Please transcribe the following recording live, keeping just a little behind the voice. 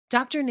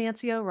Dr.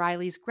 Nancy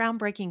O'Reilly's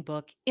groundbreaking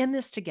book, In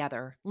This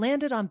Together,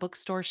 landed on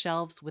bookstore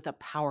shelves with a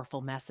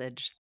powerful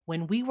message.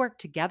 When we work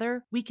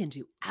together, we can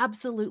do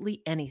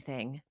absolutely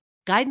anything.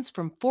 Guidance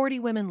from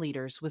 40 women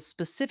leaders with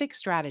specific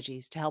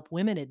strategies to help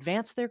women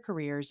advance their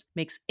careers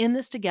makes In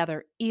This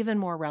Together even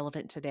more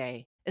relevant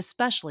today,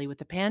 especially with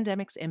the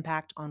pandemic's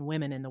impact on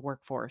women in the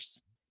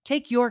workforce.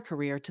 Take your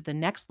career to the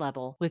next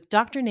level with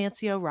Dr.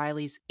 Nancy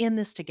O'Reilly's In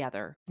This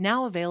Together,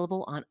 now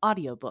available on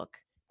audiobook.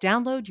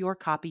 Download your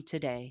copy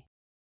today.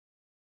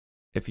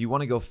 If you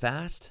want to go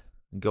fast,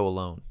 go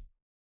alone.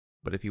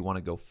 But if you want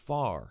to go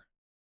far,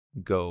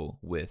 go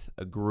with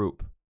a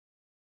group.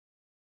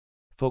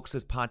 Folks,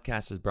 this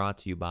podcast is brought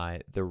to you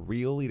by the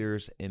Real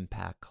Leaders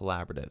Impact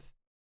Collaborative,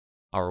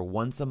 our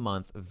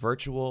once-a-month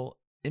virtual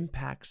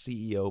Impact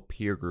CEO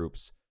peer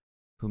groups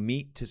who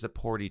meet to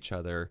support each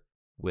other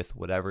with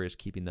whatever is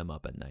keeping them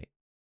up at night.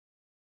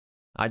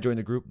 I joined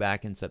the group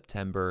back in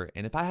September,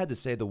 and if I had to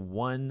say the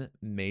one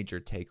major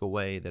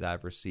takeaway that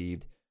I've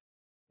received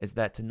is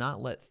that to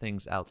not let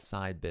things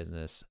outside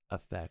business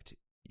affect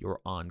your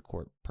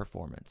on-court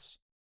performance.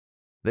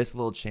 This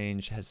little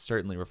change has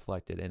certainly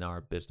reflected in our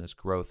business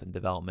growth and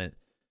development.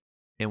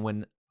 And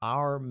when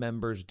our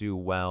members do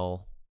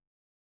well,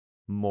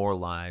 more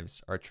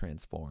lives are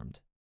transformed.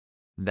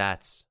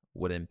 That's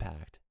what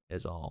Impact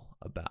is all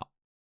about.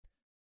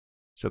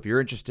 So if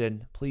you're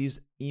interested, please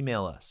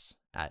email us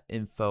at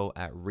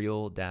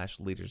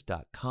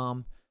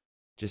info@real-leaders.com.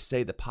 Just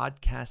say the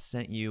podcast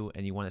sent you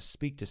and you want to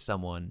speak to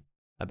someone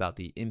about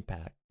the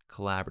Impact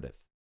Collaborative.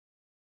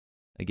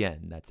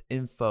 Again, that's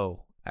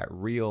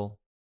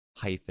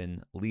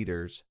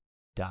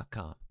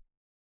info@real-leaders.com.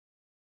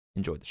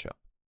 Enjoy the show.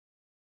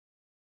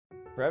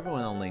 For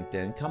everyone on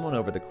LinkedIn, come on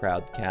over to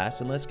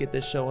Crowdcast and let's get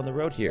this show on the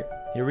road here.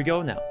 Here we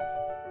go now.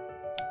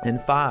 In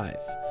 5,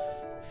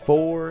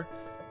 4,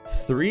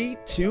 3,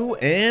 2,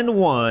 and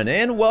 1.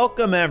 And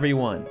welcome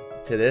everyone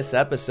to this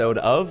episode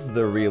of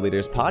the Real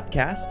Leaders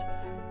Podcast.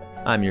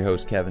 I'm your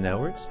host, Kevin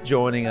Edwards.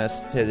 Joining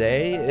us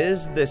today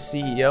is the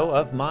CEO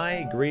of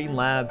My Green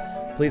Lab.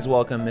 Please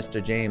welcome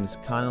Mr. James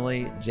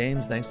Connolly.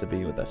 James, thanks for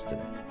being with us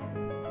today.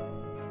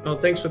 Well,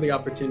 thanks for the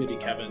opportunity,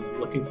 Kevin.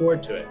 Looking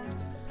forward to it.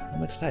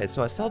 I'm excited.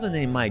 So I saw the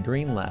name My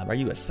Green Lab. Are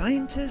you a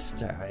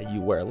scientist? You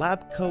wear a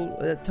lab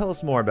coat? Tell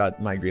us more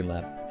about My Green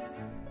Lab.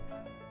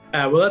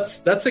 Well,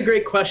 that's a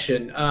great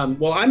question.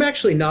 Well, I'm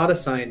actually not a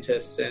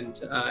scientist. And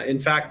in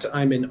fact,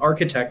 I'm an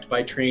architect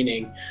by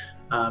training.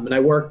 And I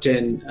worked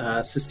in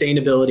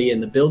sustainability in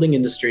the building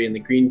industry, in the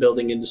green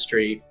building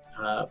industry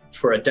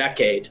for a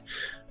decade.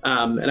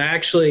 And I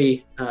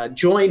actually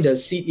joined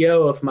as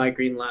CEO of My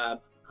Green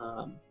Lab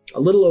a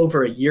little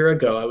over a year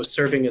ago. I was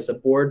serving as a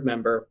board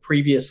member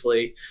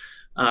previously,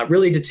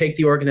 really to take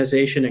the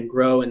organization and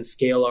grow and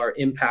scale our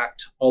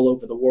impact all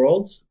over the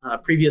world.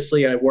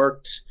 Previously, I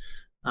worked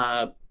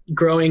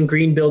growing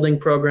green building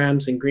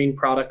programs and green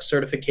product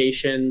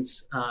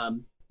certifications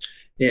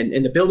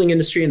in the building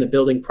industry and the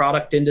building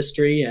product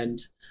industry,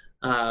 and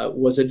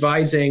was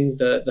advising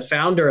the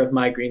founder of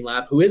My Green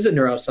Lab, who is a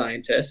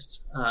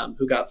neuroscientist,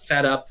 who got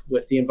fed up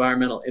with the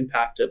environmental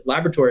impact of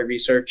laboratory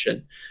research.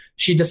 And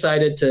she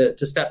decided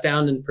to step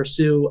down and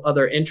pursue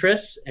other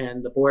interests.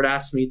 And the board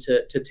asked me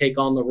to take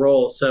on the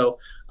role. So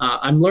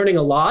I'm learning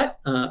a lot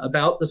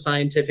about the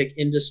scientific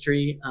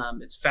industry.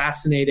 It's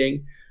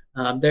fascinating.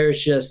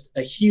 There's just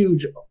a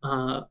huge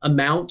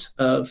amount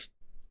of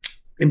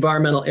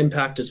environmental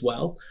impact as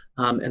well,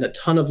 and a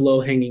ton of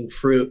low-hanging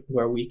fruit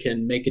where we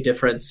can make a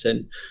difference.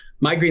 And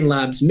My Green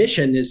Lab's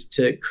mission is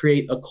to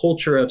create a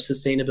culture of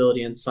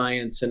sustainability and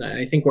science. And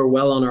I think we're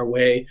well on our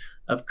way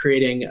of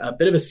creating a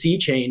bit of a sea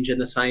change in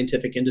the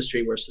scientific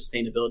industry where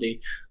sustainability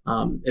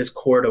is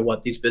core to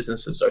what these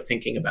businesses are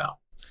thinking about.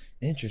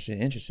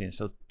 Interesting.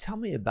 So tell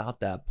me about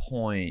that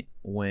point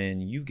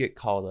when you get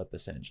called up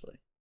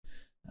essentially.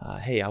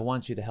 Hey, I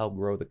want you to help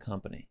grow the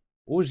company.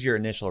 What was your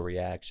initial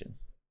reaction?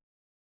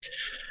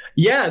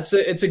 Yeah,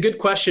 it's a good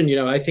question.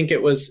 I think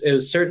it was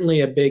certainly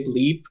a big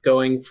leap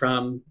going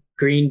from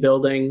green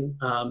building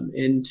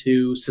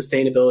into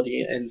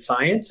sustainability and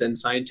science and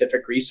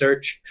scientific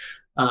research.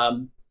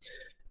 I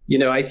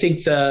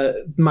think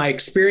my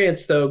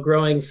experience though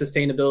growing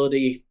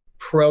sustainability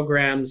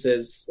programs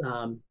is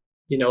a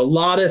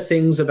lot of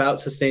things about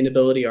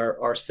sustainability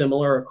are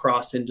similar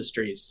across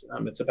industries.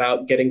 It's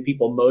about getting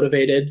people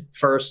motivated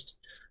first,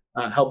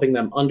 helping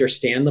them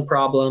understand the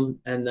problem,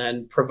 and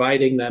then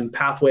providing them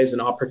pathways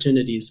and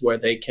opportunities where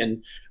they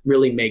can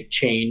really make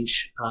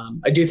change.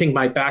 I do think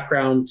my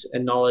background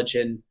and knowledge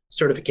in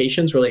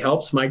certifications really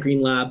helps. My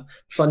Green Lab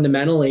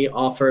fundamentally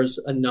offers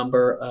a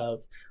number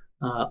of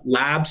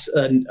labs,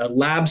 a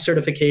lab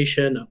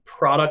certification, a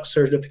product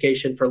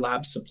certification for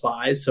lab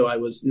supplies. So I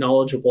was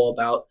knowledgeable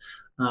about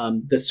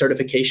the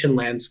certification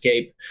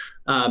landscape.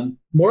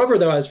 Moreover,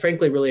 though, I was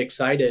frankly really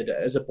excited.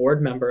 As a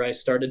board member, I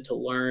started to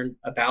learn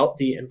about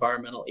the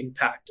environmental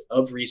impact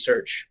of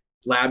research.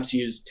 Labs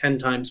use 10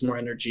 times more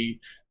energy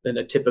than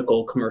a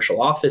typical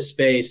commercial office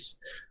space,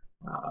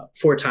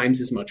 4 times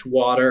as much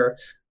water.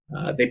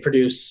 They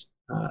produce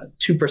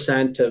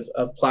 2%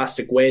 of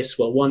plastic waste.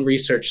 Well, one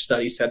research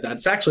study said that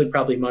it's actually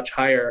probably much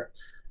higher.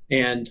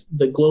 And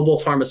the global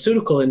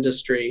pharmaceutical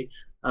industry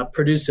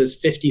produces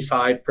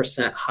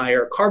 55%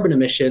 higher carbon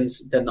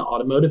emissions than the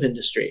automotive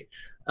industry.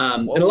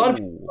 And a lot of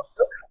people,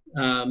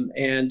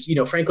 and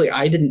frankly,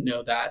 I didn't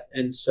know that.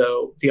 And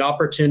so the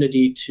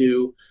opportunity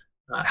to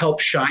help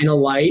shine a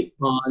light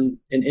on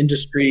an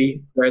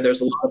industry where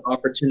there's a lot of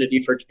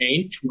opportunity for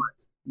change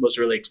was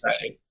really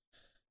exciting.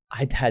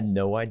 I had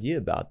no idea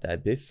about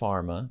that. Big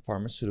pharma,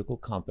 pharmaceutical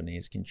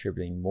companies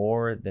contributing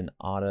more than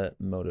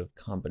automotive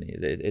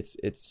companies.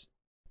 It's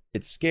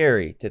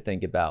scary to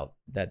think about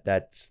that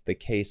that's the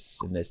case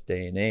in this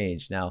day and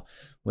age. Now,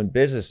 when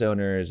business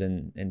owners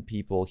and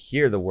people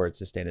hear the word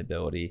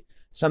sustainability,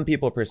 some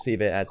people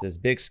perceive it as this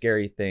big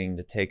scary thing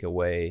to take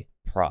away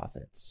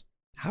profits.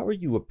 How are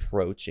you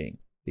approaching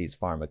these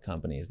pharma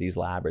companies, these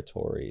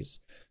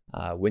laboratories,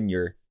 when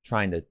you're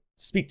trying to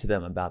speak to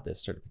them about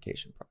this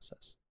certification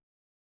process?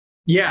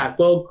 Yeah,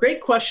 well,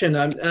 great question.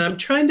 I'm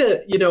trying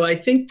to, I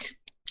think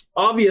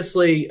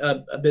obviously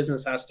a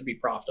business has to be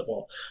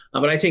profitable.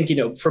 But I think,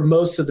 for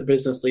most of the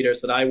business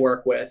leaders that I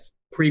work with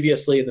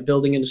previously in the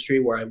building industry,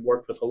 where I've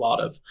worked with a lot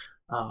of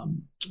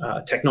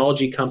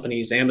technology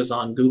companies,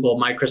 Amazon, Google,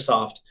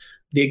 Microsoft,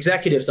 the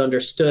executives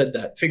understood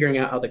that figuring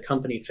out how the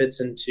company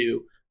fits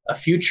into a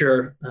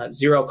future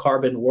zero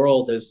carbon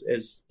world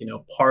is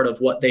part of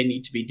what they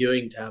need to be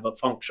doing to have a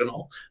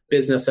functional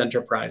business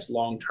enterprise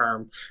long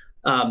term.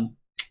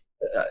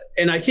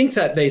 And I think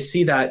that they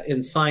see that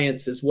in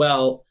science as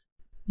well.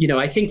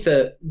 I think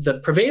the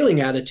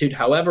prevailing attitude,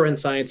 however, in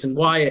science, and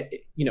why,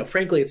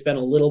 frankly, it's been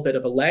a little bit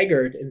of a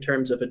laggard in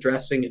terms of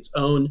addressing its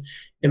own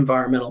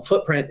environmental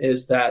footprint,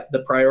 is that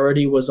the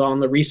priority was on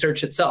the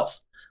research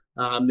itself.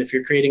 If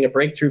you're creating a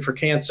breakthrough for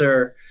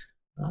cancer,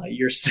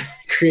 you're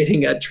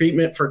creating a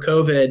treatment for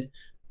COVID,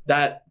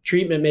 that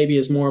treatment maybe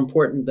is more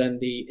important than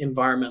the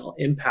environmental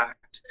impact.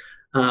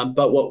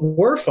 But what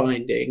we're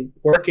finding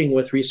working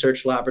with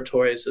research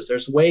laboratories is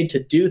there's a way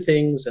to do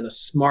things in a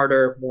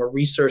smarter, more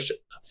research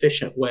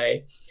efficient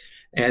way.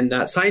 And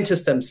that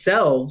scientists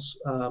themselves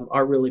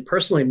are really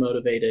personally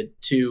motivated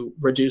to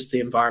reduce the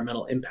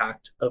environmental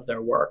impact of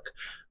their work.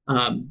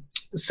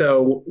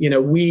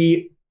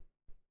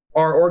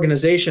 Our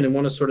organization, and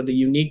one of sort of the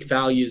unique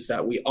values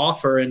that we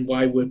offer and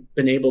why we've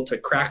been able to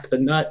crack the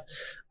nut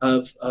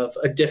of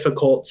a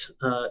difficult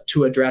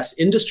to address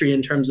industry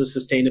in terms of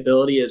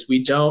sustainability, is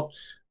we don't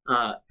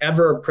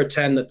ever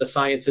pretend that the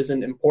science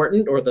isn't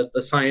important or that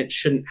the science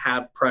shouldn't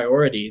have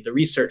priority. The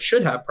research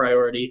should have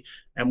priority,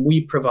 and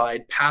we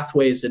provide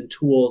pathways and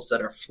tools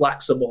that are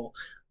flexible,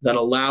 that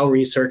allow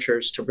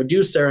researchers to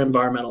reduce their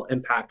environmental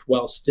impact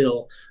while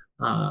still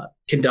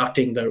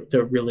conducting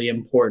the really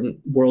important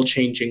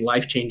world-changing,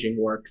 life-changing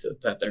work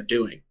that they're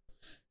doing.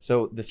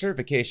 So the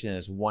certification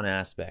is one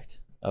aspect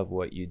of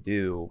what you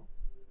do,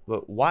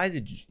 but why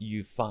did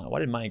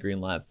Mighty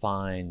Green Lab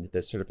find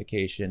the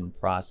certification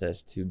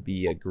process to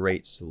be a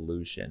great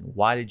solution?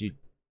 Why did you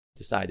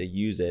decide to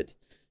use it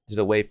as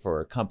a way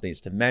for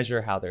companies to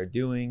measure how they're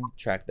doing,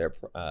 track their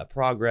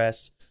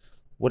progress?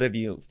 What have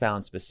you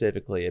found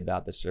specifically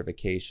about the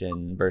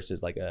certification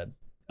versus like a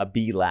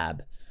B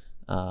lab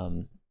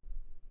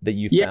that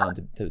you found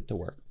to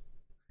work?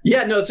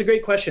 Yeah, no, it's a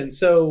great question.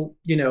 So,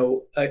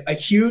 a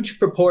huge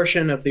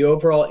proportion of the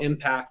overall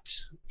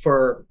impact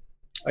for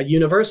a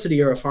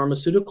university or a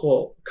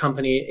pharmaceutical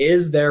company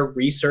is their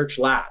research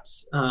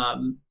labs.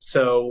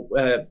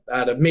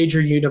 At a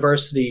major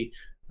university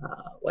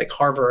like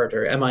Harvard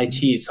or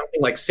MIT,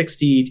 something like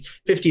 50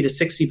 to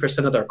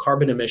 60% of their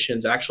carbon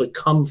emissions actually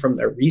come from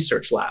their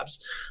research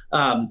labs.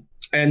 They're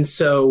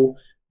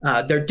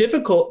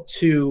difficult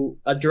to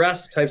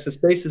address types of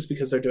spaces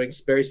because they're doing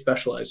very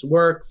specialized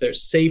work.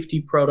 There's safety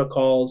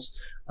protocols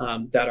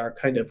that are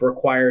kind of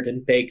required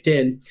and baked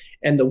in.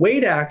 And the way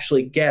to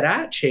actually get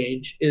at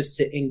change is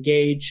to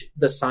engage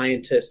the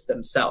scientists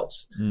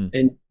themselves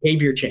in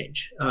behavior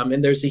change.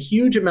 And there's a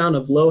huge amount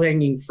of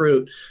low-hanging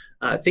fruit,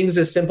 things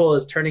as simple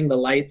as turning the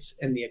lights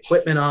and the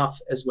equipment off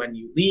as when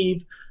you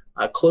leave,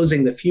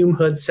 closing the fume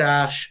hood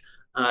sash,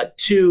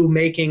 to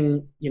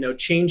making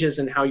changes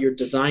in how you're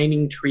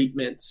designing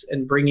treatments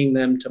and bringing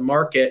them to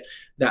market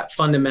that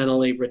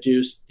fundamentally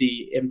reduce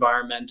the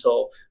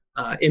environmental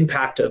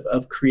impact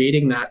of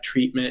creating that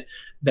treatment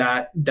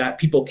that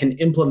people can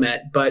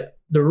implement. But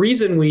the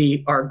reason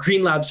our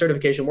Green Lab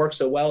certification works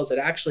so well is it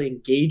actually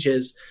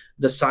engages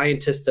the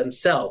scientists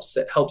themselves.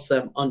 It helps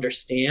them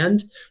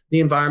understand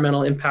the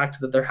environmental impact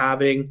that they're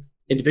having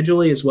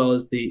individually as well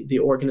as the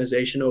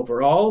organization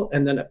overall.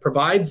 And then it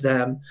provides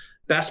them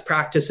best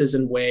practices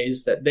and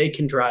ways that they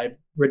can drive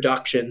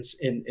reductions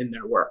in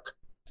their work.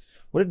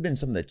 What have been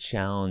some of the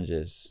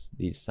challenges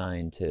these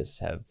scientists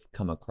have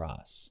come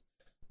across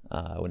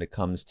when it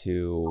comes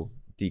to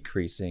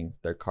decreasing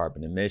their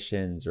carbon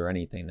emissions or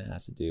anything that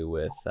has to do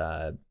with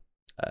a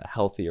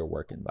healthier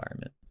work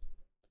environment?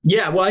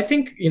 Yeah, well, I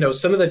think,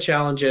 some of the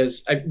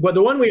challenges,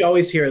 the one we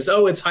always hear is,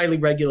 it's highly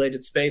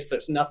regulated space.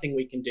 There's nothing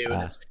we can do.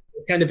 And it's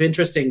it's kind of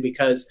interesting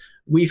because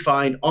we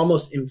find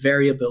almost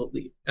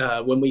invariably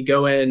when we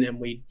go in and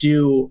we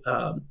do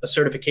a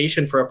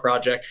certification for a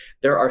project,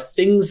 there are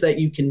things that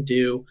you can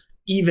do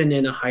even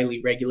in a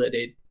highly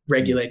regulated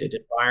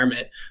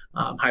environment,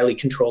 highly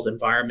controlled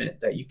environment,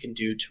 that you can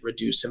do to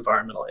reduce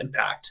environmental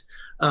impact.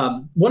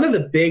 One of the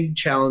big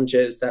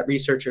challenges that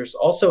researchers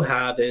also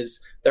have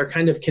is they're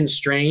kind of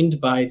constrained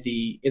by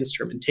the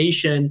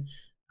instrumentation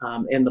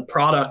and the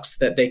products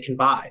that they can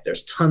buy.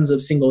 There's tons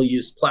of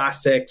single-use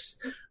plastics.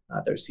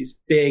 There's these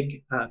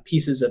big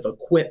pieces of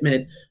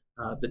equipment.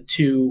 The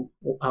two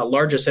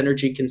largest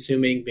energy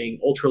consuming being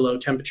ultra-low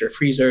temperature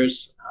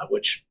freezers,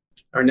 which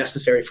are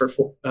necessary for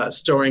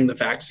storing the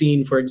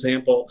vaccine, for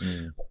example.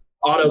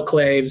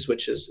 Autoclaves,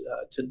 which is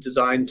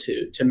designed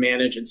to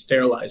manage and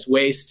sterilize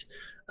waste.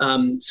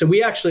 So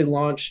we actually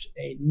launched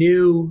a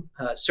new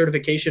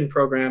certification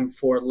program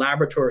for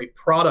laboratory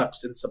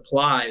products and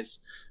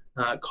supplies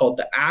called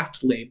the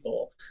ACT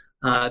label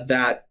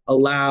that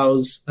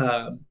allows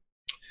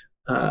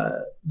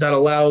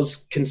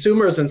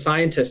consumers and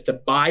scientists to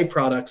buy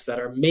products that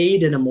are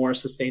made in a more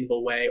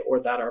sustainable way or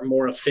that are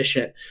more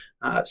efficient,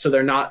 so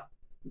they're not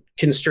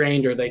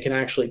constrained, or they can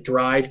actually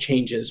drive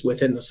changes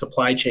within the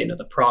supply chain of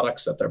the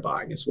products that they're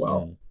buying as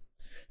well.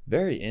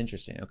 Very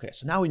interesting. Okay,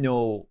 so now we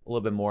know a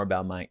little bit more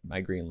about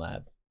my Green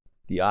Lab.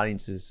 The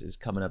audience is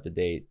coming up to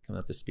date, coming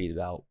up to speed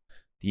about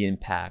the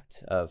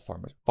impact of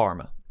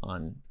pharma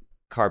on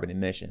carbon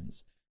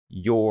emissions.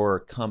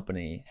 Your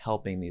company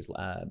helping these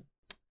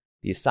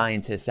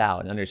scientists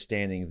out and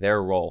understanding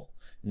their role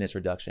in this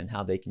reduction,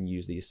 how they can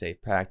use these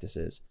safe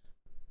practices.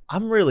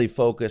 I'm really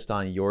focused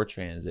on your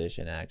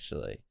transition,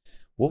 actually.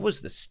 What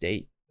was the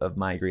state of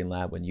My Green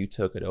Lab when you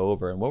took it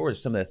over, and what were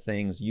some of the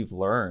things you've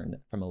learned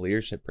from a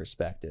leadership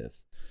perspective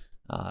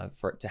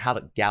to how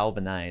to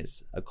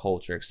galvanize a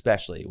culture,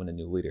 especially when a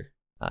new leader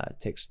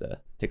takes the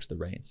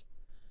reins?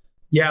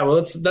 Yeah,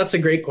 well, that's a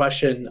great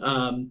question.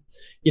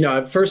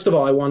 First of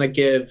all, I want to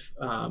give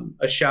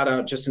a shout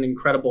out, just an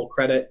incredible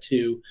credit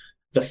to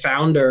the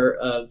founder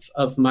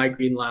of My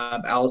Green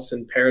Lab,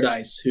 Allison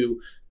Paradise,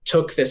 who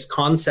took this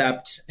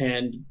concept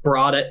and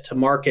brought it to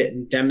market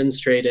and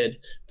demonstrated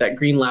that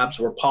green labs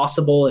were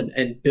possible,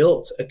 and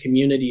built a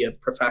community of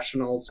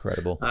professionals.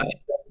 Incredible.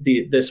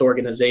 This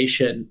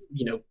organization,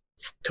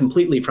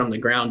 completely from the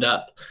ground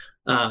up.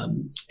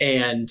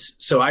 And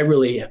so I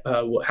really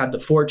had the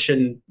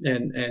fortune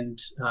and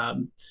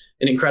an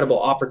incredible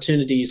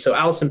opportunity. So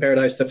Allison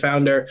Paradise, the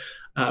founder,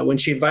 when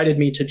she invited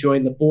me to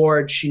join the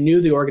board, she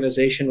knew the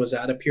organization was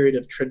at a period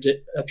of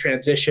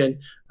transition.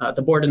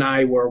 The board and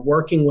I were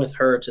working with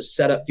her to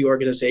set up the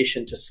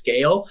organization to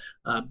scale,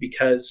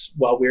 because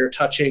while we were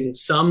touching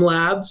some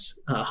labs,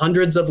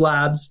 hundreds of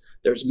labs,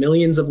 there's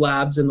millions of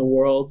labs in the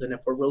world. And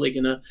if we're really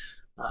going to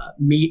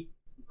meet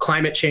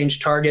climate change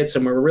targets,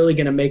 and we're really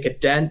going to make a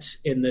dent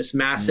in this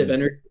massive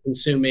energy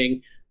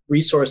consuming,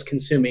 resource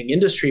consuming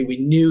industry, we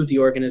knew the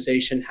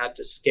organization had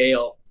to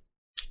scale.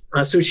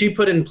 So she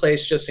put in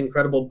place just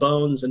incredible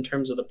bones in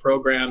terms of the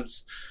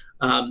programs.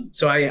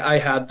 So I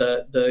had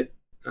the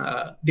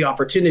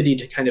opportunity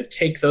to kind of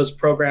take those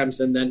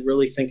programs and then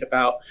really think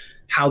about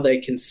how they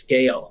can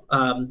scale.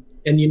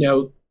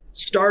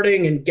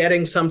 Starting and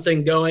getting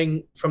something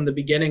going from the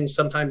beginning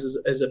sometimes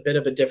is a bit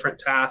of a different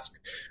task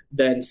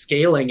than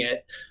scaling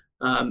it.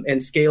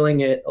 And scaling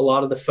it, a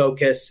lot of the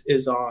focus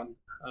is on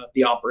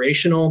the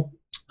operational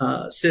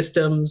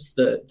systems,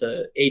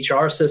 the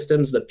HR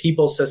systems, the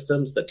people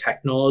systems, the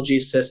technology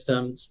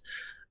systems,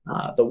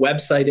 the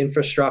website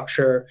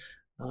infrastructure,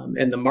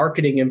 and the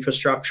marketing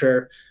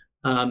infrastructure,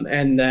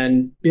 and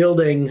then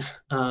building.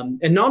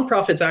 And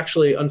nonprofits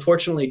actually,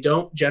 unfortunately,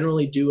 don't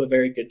generally do a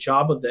very good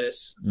job of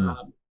this.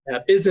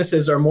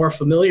 Businesses are more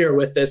familiar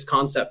with this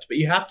concept, but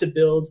you have to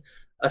build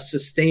a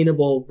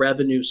sustainable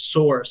revenue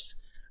source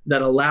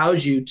that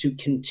allows you to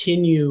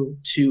continue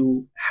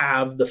to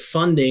have the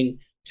funding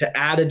to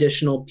add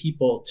additional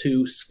people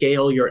to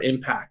scale your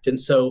impact. And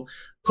so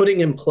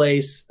putting in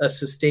place a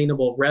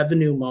sustainable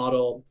revenue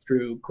model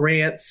through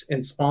grants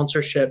and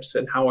sponsorships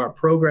and how our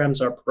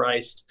programs are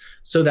priced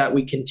so that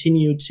we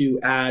continue to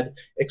add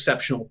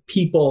exceptional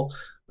people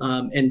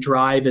and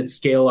drive and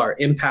scale our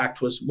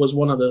impact was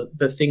one of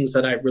the things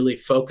that I really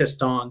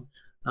focused on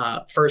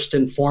first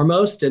and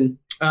foremost. And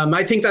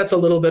I think that's a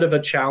little bit of a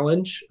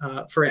challenge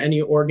for any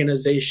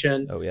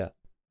organization. Oh, yeah.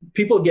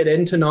 People get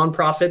into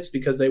nonprofits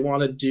because they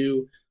want to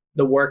do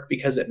the work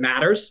because it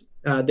matters.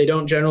 They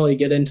don't generally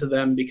get into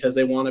them because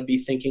they want to be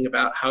thinking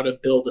about how to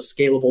build a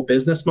scalable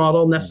business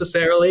model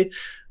necessarily.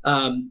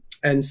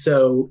 And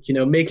so,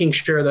 making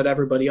sure that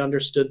everybody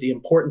understood the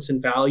importance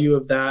and value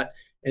of that,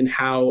 and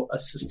how a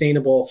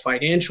sustainable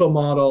financial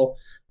model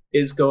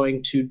is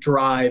going to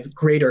drive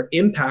greater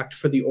impact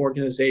for the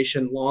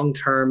organization long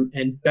term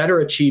and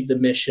better achieve the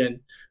mission,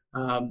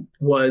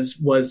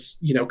 was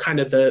kind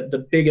of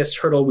the biggest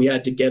hurdle we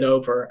had to get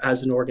over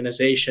as an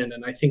organization.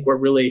 And I think we're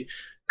really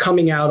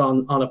coming out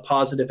on a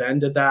positive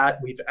end of that.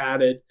 We've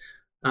added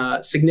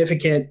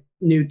significant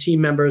new team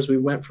members. We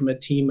went from a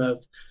team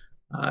of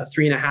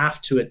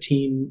 3.5 to a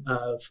team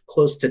of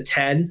close to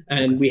 10.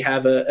 And Okay. we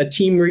have a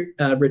team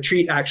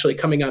retreat actually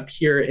coming up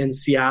here in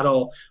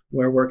Seattle,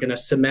 where we're going to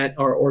cement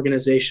our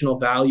organizational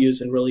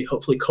values and really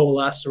hopefully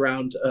coalesce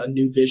around a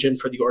new vision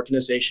for the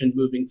organization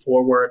moving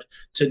forward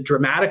to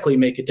dramatically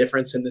make a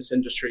difference in this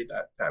industry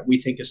that we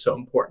think is so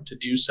important to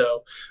do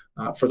so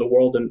for the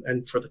world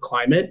and for the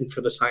climate and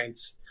for the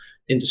science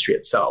industry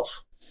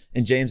itself.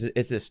 And James,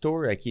 it's a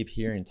story I keep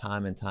hearing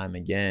time and time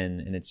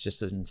again, and it's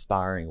just an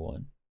inspiring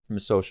one from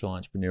social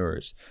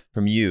entrepreneurs,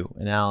 from you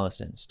and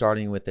Allison,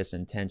 starting with this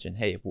intention.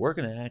 Hey, if we're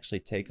going to actually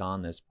take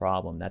on this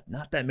problem that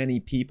not that many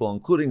people,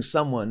 including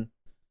someone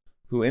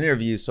who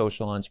interviews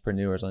social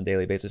entrepreneurs on a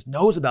daily basis,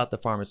 knows about the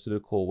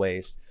pharmaceutical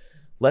waste,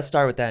 let's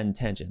start with that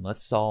intention.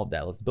 Let's solve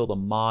that. Let's build a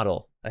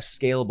model, a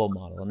scalable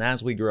model. And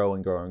as we grow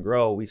and grow and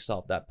grow, we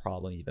solve that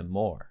problem even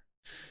more.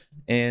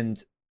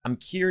 And I'm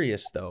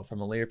curious, though,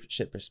 from a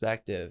leadership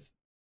perspective,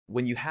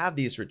 when you have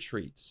these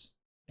retreats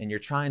and you're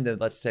trying to,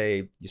 let's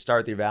say, you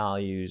start with your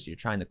values, you're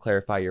trying to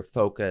clarify your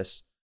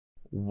focus,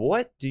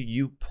 what do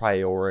you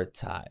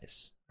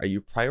prioritize? Are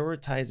you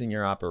prioritizing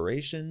your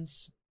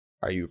operations?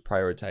 Are you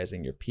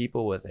prioritizing your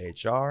people with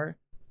HR,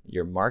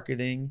 your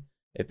marketing?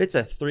 If it's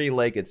a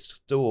three-legged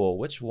stool,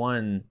 which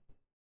one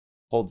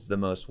holds the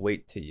most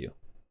weight to you?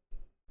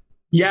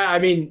 Yeah, I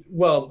mean,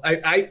 well,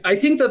 I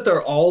think that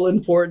they're all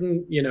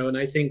important, and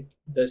I think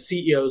the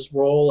CEO's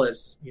role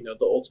as, the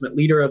ultimate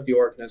leader of the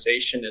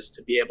organization is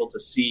to be able to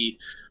see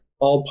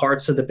all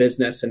parts of the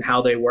business and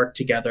how they work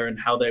together and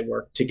how they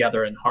work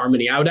together in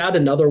harmony. I would add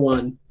another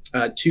one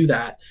to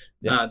that,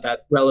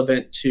 that's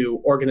relevant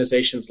to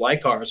organizations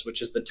like ours,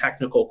 which is the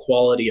technical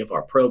quality of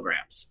our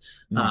programs.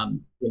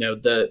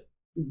 The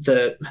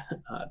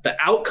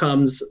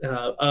outcomes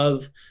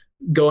of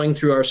going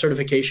through our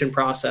certification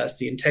process,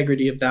 the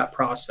integrity of that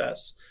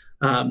process,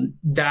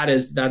 that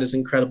is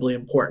incredibly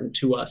important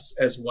to us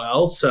as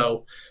well.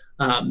 So,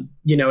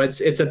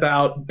 it's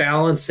about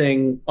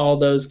balancing all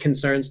those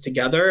concerns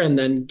together and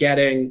then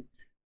getting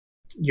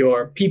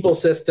your people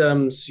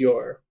systems,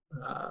 your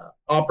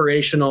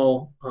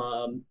operational,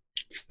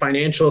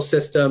 financial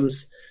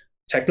systems,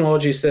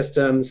 technology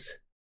systems,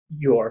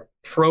 your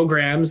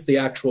programs, the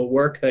actual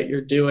work that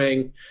you're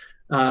doing,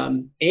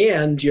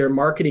 and your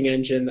marketing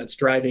engine that's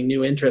driving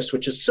new interest,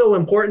 which is so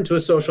important to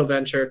a social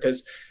venture,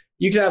 because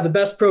you could have the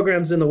best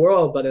programs in the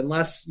world, but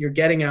unless you're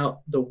getting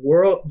out the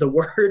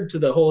word to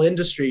the whole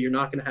industry, you're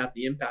not going to have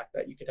the impact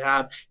that you could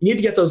have. You need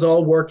to get those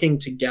all working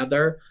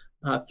together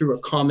through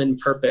a common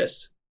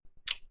purpose.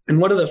 And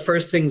one of the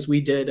first things we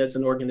did as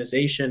an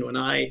organization when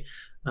I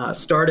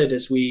started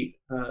is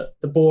the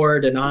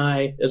board and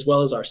I, as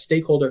well as our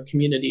stakeholder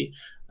community,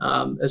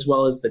 as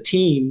well as the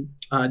team,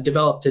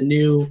 developed a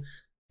new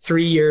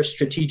 3-year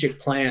strategic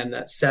plan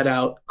that set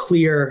out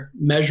clear,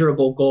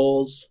 measurable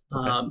goals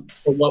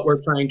for what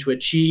we're trying to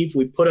achieve.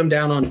 We put them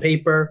down on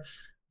paper.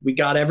 We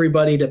got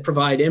everybody to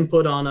provide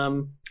input on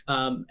them,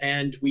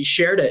 and we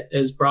shared it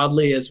as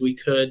broadly as we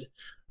could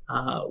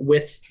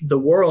with the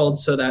world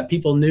so that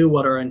people knew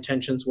what our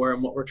intentions were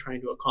and what we're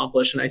trying to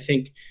accomplish. And I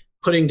think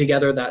putting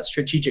together that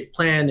strategic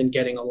plan and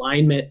getting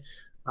alignment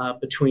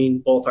between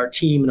both our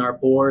team and our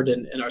board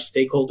and our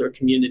stakeholder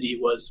community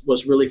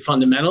was really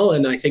fundamental.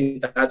 And I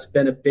think that's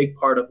been a big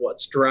part of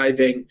what's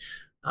driving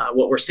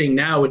what we're seeing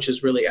now, which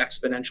is really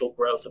exponential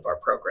growth of our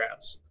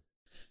programs.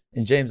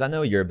 And James, I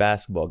know you're a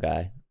basketball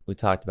guy. We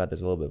talked about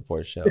this a little bit before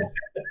the show.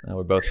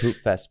 We're both Hoop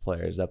Fest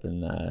players up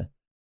in,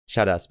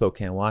 shout out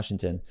Spokane,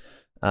 Washington.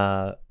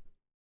 As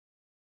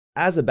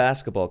a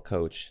basketball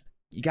coach,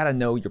 you got to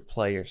know your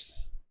players.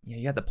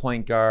 You got the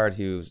point guard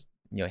who's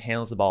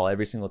handles the ball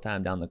every single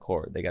time down the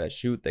court. They got to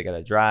shoot, they got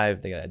to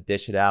drive, they got to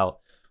dish it out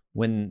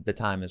when the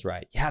time is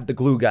right. You have the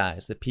glue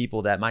guys, the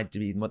people that might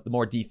be the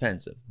more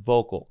defensive,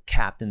 vocal,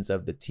 captains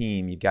of the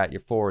team. You got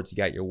your forwards, you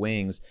got your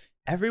wings.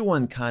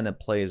 Everyone kind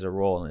of plays a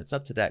role, and it's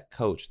up to that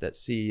coach, that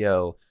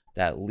CEO,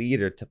 that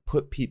leader to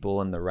put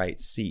people in the right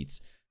seats.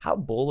 How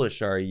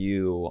bullish are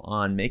you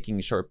on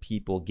making sure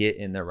people get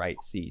in the right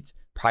seats,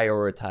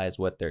 prioritize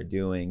what they're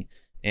doing?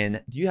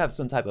 And do you have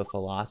some type of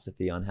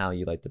philosophy on how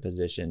you like to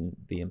position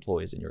the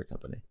employees in your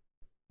company?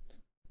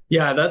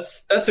 Yeah,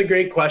 that's a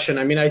great question.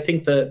 I mean, I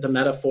think the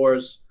metaphor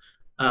is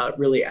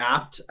really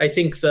apt. I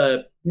think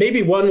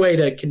maybe one way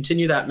to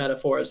continue that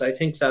metaphor is I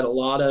think that a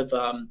lot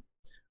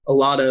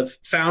of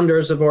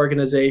founders of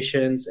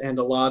organizations and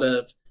a lot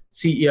of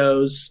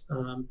CEOs,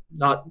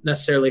 not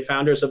necessarily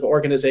founders of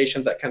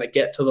organizations that kind of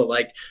get to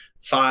the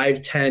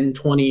 5, 10,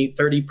 20,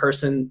 30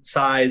 person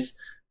size,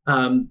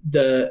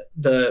 the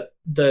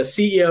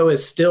CEO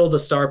is still the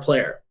star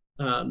player,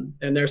 and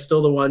they're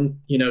still the one,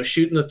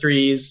 shooting the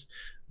threes,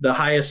 the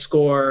highest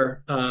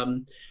score.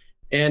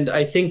 And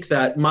I think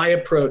that my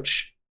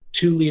approach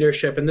to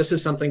leadership, and this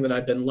is something that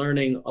I've been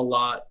learning a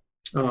lot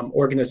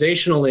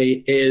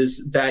organizationally,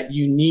 is that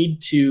you need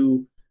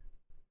to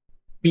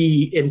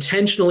be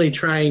intentionally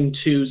trying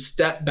to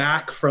step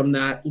back from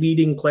that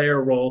leading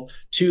player role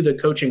to the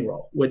coaching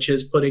role, which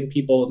is putting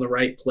people in the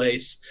right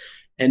place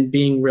and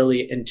being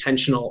really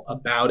intentional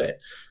about it.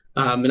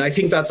 And I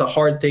think that's a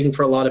hard thing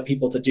for a lot of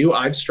people to do.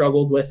 I've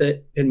struggled with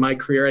it in my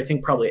career. I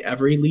think probably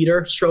every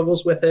leader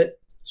struggles with it.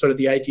 Sort of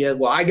the idea,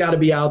 well, I got to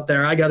be out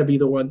there. I got to be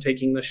the one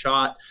taking the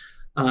shot.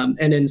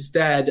 And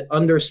instead,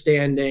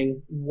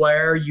 understanding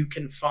where you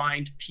can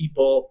find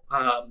people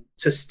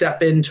to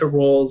step into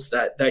roles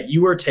that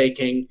you are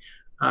taking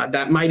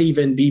that might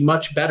even be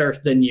much better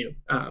than you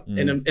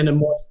in a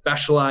more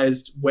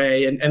specialized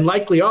way, and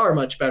likely are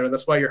much better.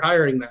 That's why you're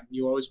hiring them.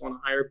 You always want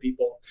to hire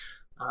people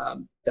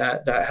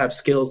that have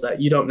skills that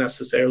you don't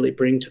necessarily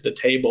bring to the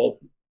table.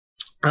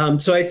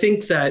 So I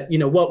think that,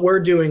 what we're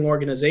doing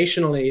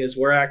organizationally is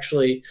we're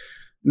actually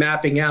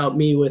mapping out,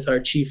 me with our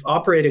chief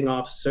operating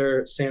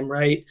officer, Sam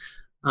Wright,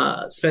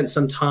 spent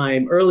some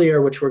time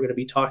earlier, which we're going to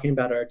be talking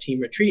about at our team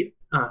retreat,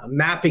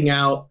 mapping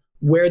out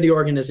where the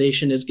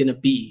organization is going to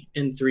be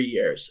in 3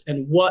 years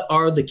and what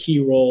are the key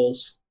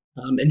roles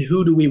and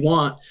who do we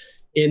want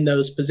in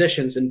those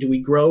positions, and do we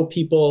grow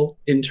people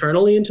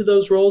internally into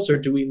those roles or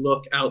do we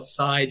look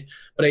outside?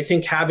 But I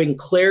think having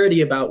clarity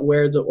about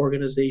where the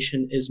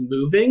organization is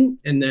moving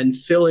and then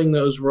filling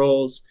those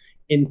roles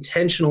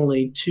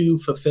intentionally to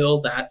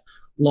fulfill that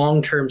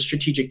long-term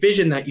strategic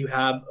vision that you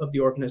have of the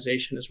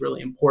organization is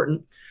really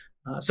important.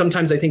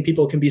 Sometimes I think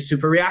people can be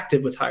super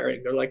reactive with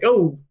hiring. They're like,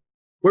 oh,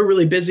 we're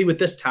really busy with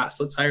this task.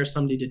 Let's hire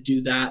somebody to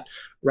do that,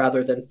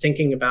 rather than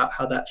thinking about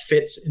how that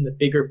fits in the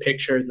bigger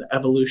picture and the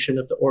evolution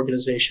of the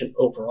organization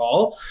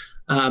overall.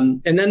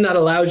 And then that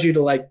allows you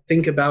to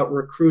think about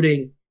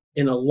recruiting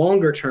in a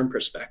longer term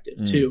perspective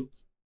too.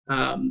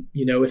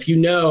 If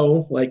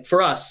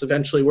for us,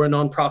 eventually we're a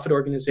nonprofit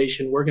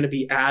organization, we're going to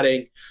be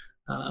adding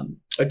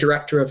a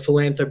director of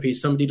philanthropy,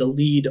 somebody to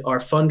lead our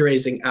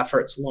fundraising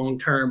efforts long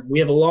term. We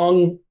have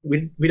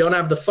we don't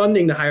have the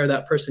funding to hire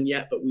that person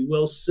yet, but we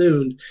will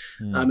soon.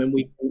 And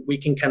we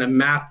can kind of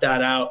map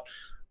that out.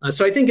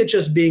 So I think it's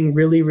just being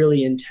really,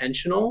 really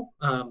intentional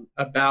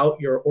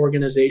about your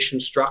organization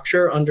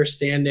structure,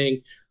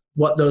 understanding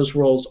what those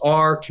roles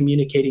are,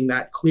 communicating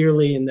that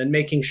clearly, and then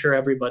making sure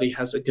everybody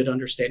has a good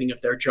understanding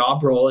of their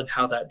job role and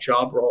how that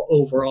job role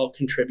overall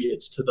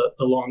contributes to the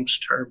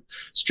long-term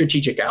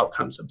strategic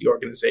outcomes of the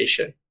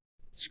organization.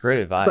 It's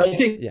great advice. But I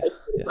think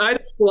I have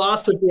a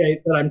philosophy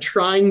that I'm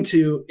trying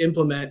to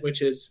implement,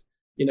 which is,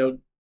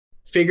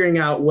 figuring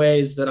out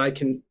ways that I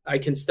can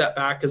step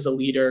back as a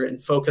leader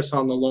and focus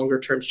on the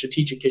longer-term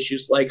strategic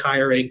issues like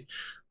hiring,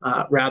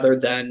 rather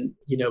than,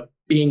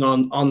 being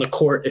on the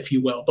court, if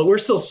you will. But we're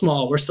still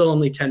small. We're still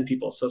only 10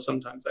 people. So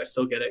sometimes I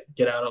still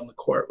get out on the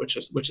court, which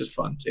is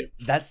fun too.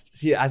 I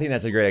think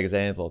that's a great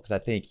example, because I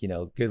think,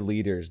 good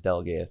leaders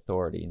delegate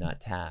authority, not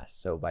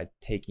tasks. So by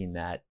taking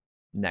that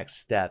next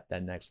step,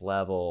 that next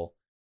level,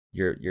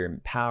 you're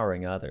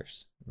empowering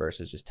others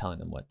versus just telling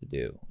them what to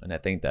do. And I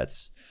think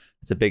it's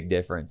a big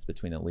difference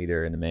between a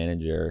leader and a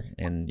manager.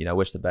 And, I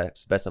wish the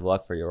best of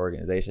luck for your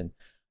organization.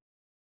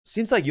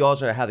 Seems like you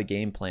also have the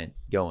game plan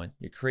going.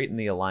 You're creating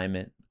the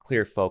alignment,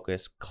 clear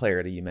focus,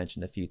 clarity you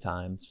mentioned a few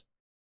times.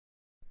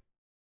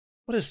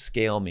 What does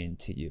scale mean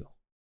to you?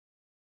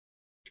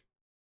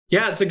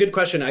 Yeah, it's a good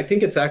question. I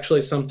think it's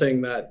actually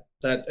something that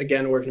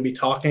again, we're going to be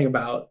talking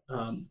about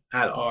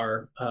at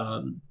our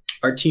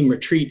team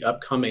retreat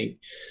upcoming.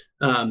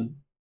 The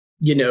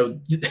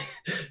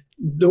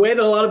way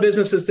that a lot of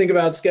businesses think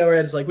about scale, right,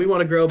 is we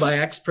want to grow by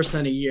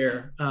X% a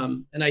year.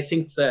 And I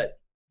think that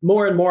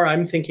more and more,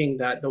 I'm thinking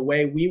that the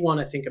way we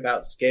want to think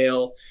about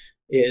scale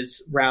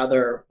is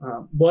rather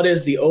what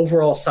is the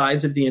overall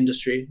size of the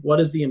industry? What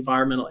is the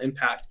environmental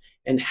impact?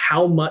 And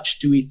how much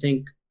do we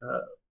think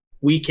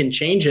we can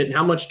change it? And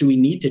how much do we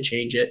need to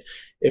change it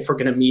if we're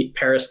going to meet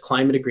Paris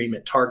Climate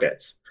Agreement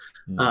targets?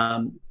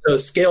 So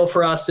scale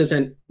for us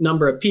isn't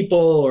number of people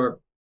or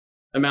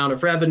amount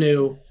of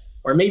revenue,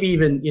 or maybe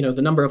even,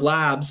 the number of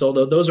labs,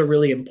 although those are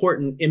really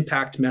important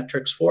impact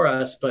metrics for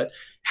us. But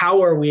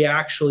how are we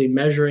actually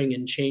measuring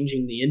and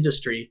changing the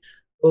industry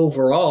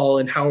overall,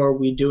 and how are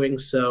we doing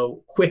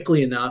so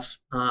quickly enough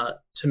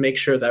to make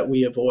sure that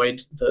we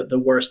avoid the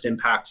worst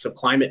impacts of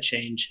climate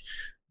change?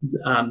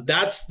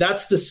 That's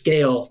the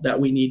scale that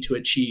we need to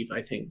achieve,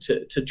 I think,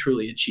 to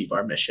truly achieve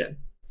our mission.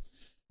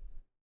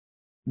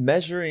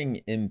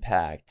 Measuring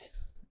impact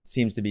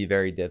seems to be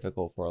very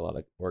difficult for a lot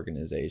of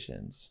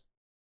organizations.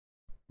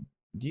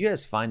 Do you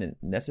guys find it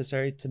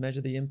necessary to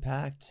measure the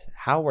impact?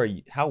 How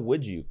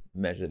would you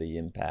measure the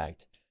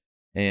impact?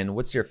 And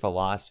what's your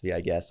philosophy,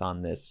 I guess,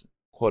 on this,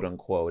 quote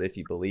unquote, if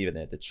you believe in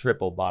it, the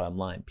triple bottom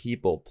line: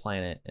 people,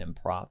 planet, and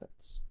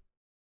profits?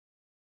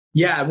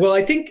 Yeah, well,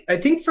 I think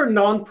for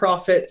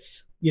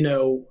nonprofits,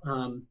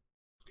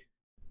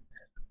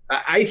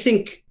 I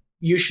think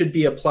you should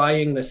be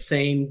applying the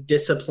same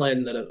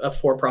discipline that a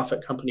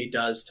for-profit company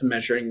does to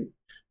measuring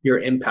your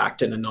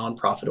impact in a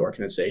nonprofit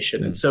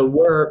organization. And so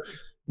we're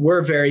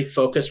very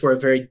focused. We're a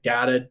very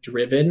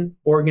data-driven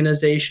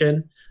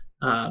organization.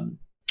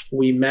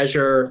 We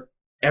measure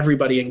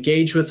everybody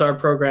engaged with our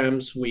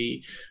programs.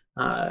 We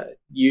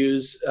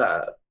use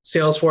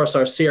Salesforce,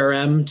 our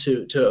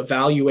CRM, to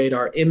evaluate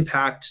our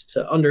impact,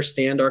 to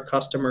understand our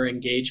customer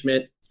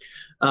engagement.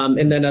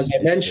 And then, as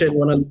I mentioned,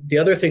 one of the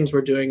other things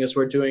we're doing is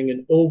we're doing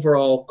an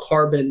overall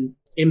carbon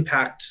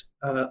impact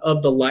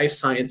of the life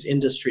science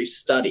industry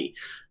study.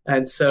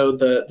 And so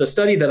the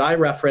study that I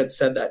referenced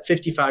said that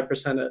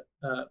 55%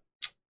 of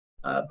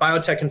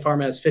biotech and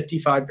pharma has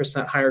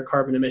 55% higher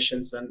carbon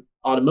emissions than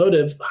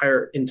automotive,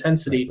 higher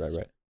intensity.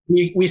 Right.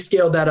 We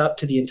scaled that up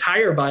to the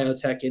entire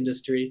biotech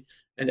industry,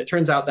 and it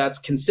turns out that's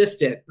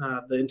consistent.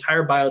 The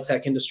entire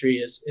biotech industry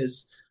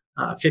is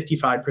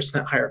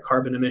 55% higher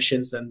carbon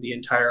emissions than the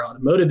entire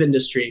automotive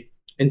industry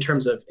in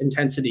terms of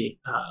intensity,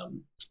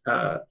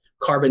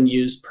 carbon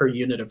used per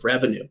unit of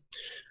revenue.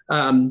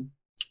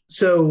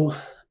 So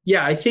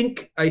yeah, I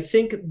think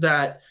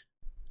that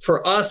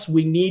for us,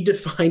 we need to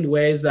find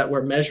ways that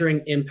we're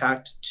measuring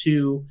impact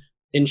to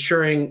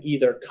ensuring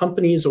either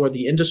companies or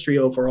the industry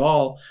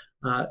overall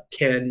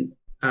can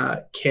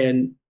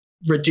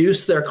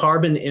reduce their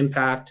carbon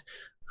impact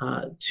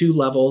to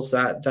levels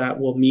that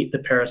will meet the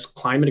Paris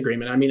Climate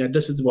Agreement. I mean,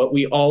 this is what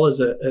we all as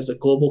a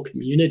global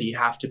community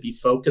have to be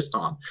focused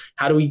on.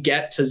 How do we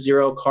get to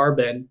zero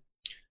carbon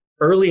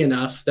early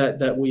enough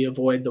that we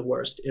avoid the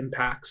worst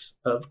impacts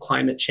of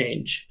climate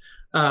change?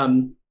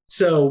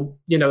 So,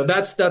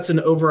 that's an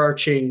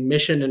overarching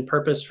mission and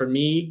purpose for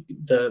me.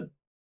 The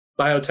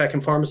biotech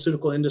and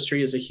pharmaceutical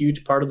industry is a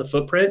huge part of the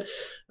footprint.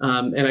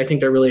 And I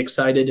think they're really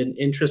excited and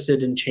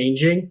interested in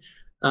changing.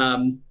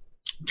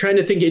 Trying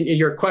to think in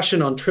your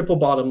question on triple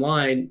bottom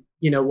line,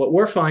 what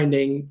we're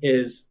finding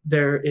is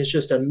there is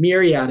just a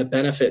myriad of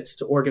benefits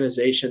to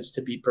organizations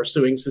to be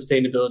pursuing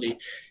sustainability,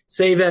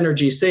 save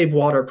energy, save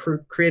water,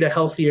 create a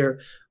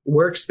healthier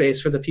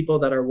workspace for the people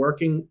that are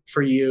working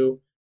for you,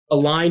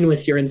 align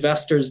with your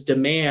investors'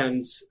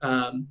 demands.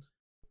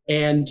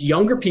 And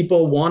younger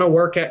people want to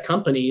work at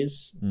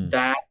companies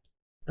that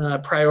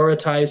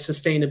prioritize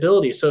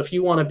sustainability. So if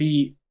you want to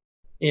be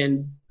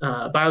in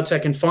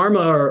biotech and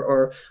pharma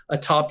or a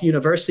top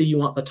university, you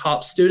want the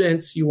top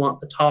students, you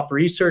want the top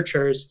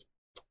researchers,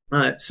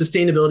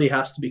 sustainability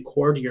has to be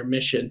core to your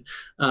mission.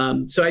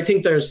 So I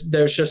think there's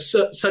just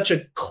such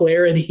a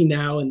clarity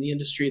now in the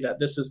industry that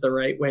this is the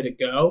right way to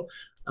go.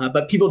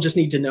 But people just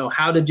need to know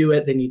how to do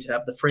it. They need to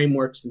have the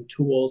frameworks and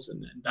tools,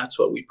 and that's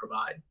what we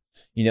provide.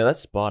 That's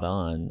spot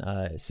on.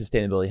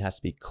 Sustainability has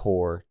to be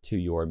core to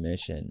your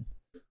mission.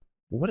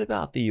 What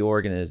about the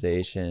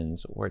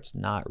organizations where it's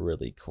not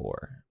really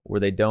core,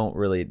 where they don't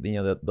really,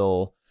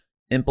 they'll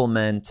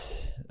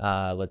implement,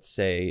 let's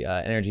say,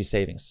 energy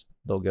savings.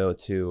 They'll go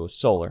to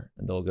solar,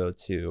 and they'll go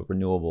to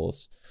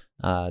renewables.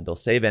 They'll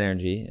save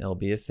energy, it'll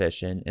be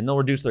efficient, and they'll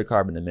reduce their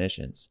carbon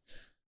emissions.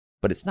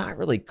 But it's not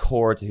really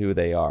core to who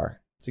they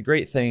are. It's a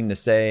great thing to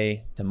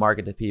say, to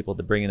market to people,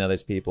 to bring in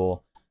others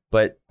people.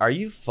 But are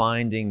you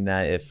finding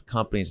that if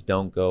companies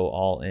don't go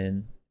all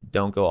in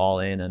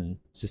on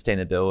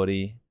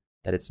sustainability,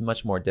 that it's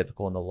much more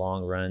difficult in the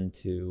long run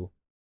to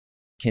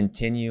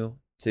continue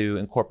to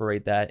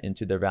incorporate that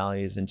into their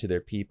values, into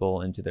their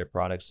people, into their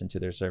products, into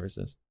their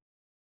services?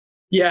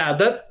 Yeah,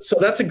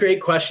 that's a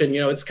great question.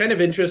 It's kind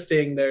of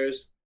interesting.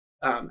 There's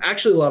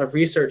actually a lot of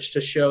research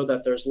to show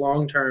that there's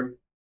long-term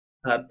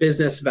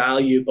business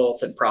value,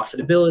 both in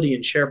profitability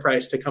and share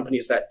price, to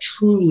companies that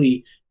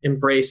truly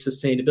embrace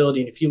sustainability.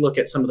 And if you look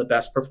at some of the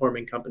best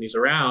performing companies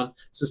around,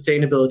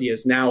 sustainability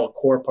is now a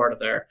core part of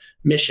their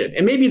mission.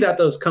 And maybe that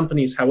those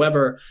companies,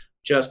 however,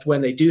 just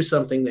when they do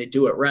something, they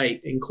do it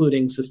right,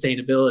 including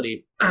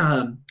sustainability.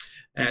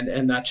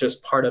 And that's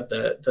just part of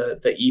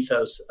the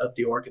ethos of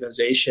the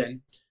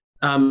organization.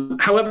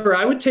 However,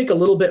 I would take a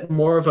little bit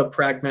more of a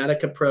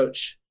pragmatic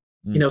approach.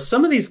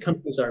 Some of these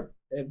companies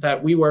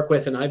that we work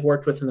with and I've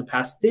worked with in the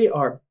past, they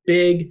are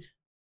big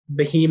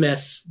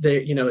behemoths.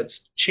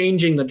 It's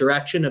changing the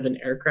direction of an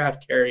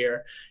aircraft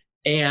carrier.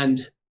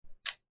 And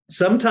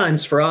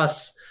sometimes for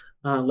us,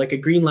 like a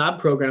Green Lab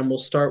program, will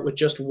start with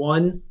just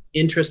one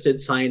interested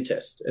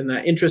scientist. And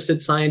that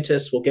interested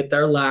scientist will get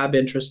their lab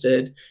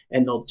interested,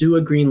 and they'll do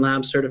a Green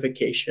Lab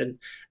certification.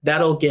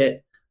 That'll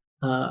get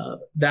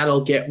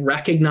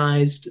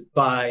recognized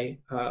by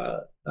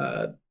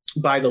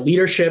the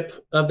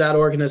leadership of that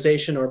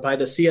organization or by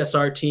the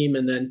CSR team.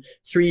 And then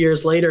 3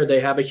 years later,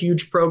 they have a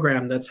huge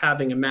program that's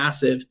having a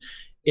massive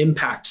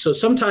impact. So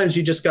sometimes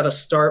you just got to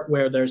start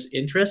where there's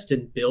interest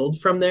and build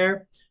from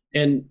there.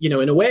 And,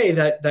 in a way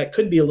that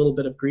could be a little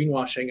bit of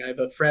greenwashing. I have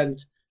a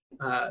friend,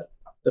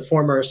 the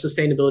former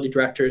sustainability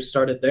director,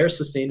 started their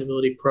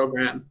sustainability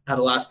program at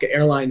Alaska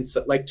Airlines,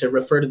 that like to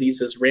refer to these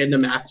as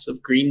random acts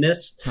of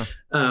greenness.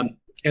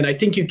 And I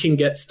think you can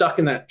get stuck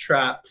in that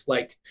trap,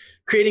 like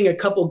creating a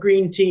couple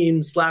green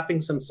teams,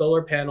 slapping some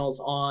solar panels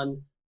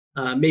on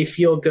may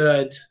feel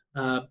good,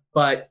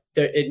 but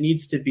it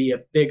needs to be a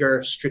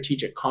bigger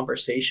strategic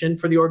conversation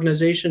for the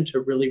organization to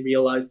really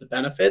realize the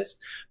benefits.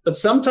 But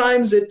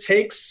sometimes it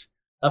takes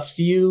a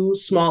few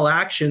small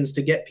actions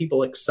to get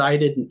people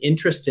excited and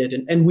interested.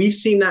 And we've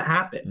seen that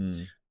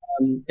happen.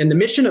 And the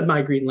mission of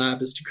My Green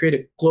Lab is to create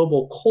a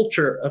global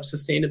culture of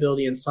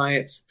sustainability and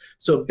science.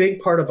 So a big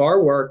part of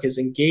our work is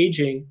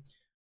engaging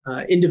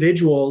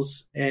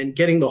individuals and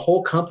getting the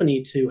whole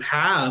company to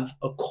have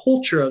a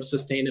culture of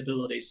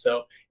sustainability.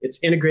 So it's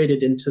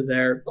integrated into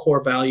their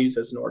core values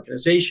as an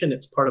organization.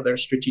 It's part of their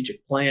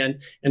strategic plan,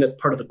 and it's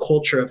part of the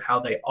culture of how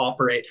they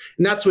operate.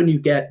 And that's when you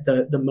get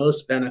the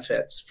most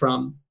benefits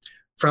from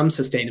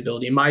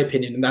sustainability, in my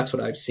opinion. And that's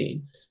what I've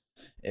seen.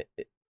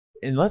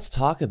 And let's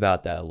talk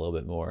about that a little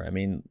bit more. I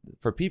mean,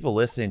 for people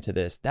listening to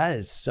this, that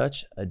is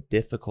such a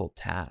difficult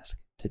task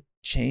to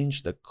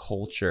change the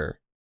culture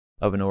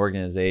of an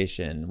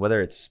organization,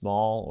 whether it's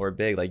small or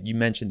big. Like you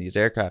mentioned these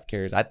aircraft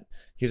carriers.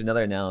 Here's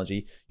another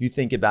analogy. You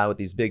think about with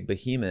these big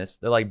behemoths,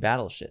 they're like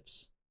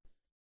battleships.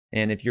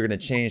 And if you're going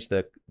to change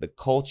the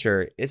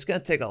culture, it's going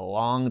to take a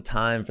long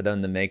time for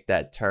them to make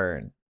that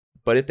turn.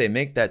 But if they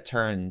make that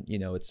turn,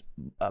 it's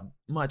a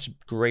much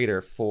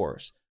greater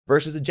force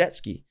versus a jet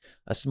ski.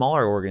 A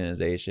smaller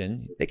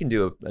organization, they can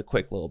do a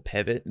quick little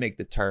pivot, make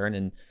the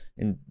turn,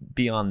 and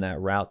be on that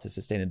route to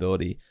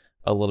sustainability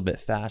a little bit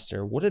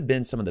faster. What have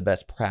been some of the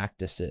best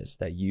practices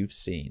that you've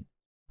seen,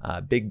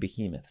 big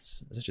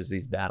behemoths such as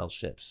these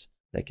battleships,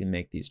 that can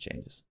make these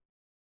changes?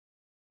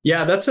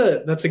 Yeah, that's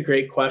a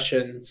great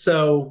question.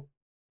 So,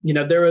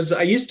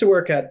 I used to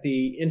work at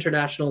the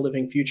International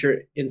Living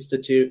Future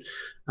Institute,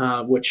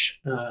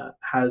 which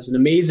has an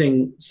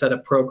amazing set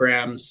of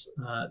programs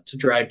to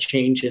drive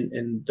change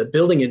in the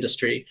building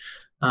industry,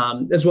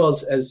 as well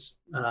as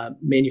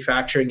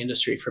manufacturing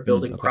industry for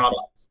building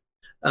products.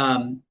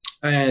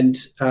 And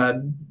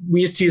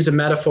we used to use a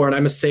metaphor, and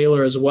I'm a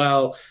sailor as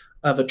well,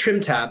 of a trim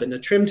tab. And a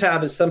trim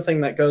tab is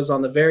something that goes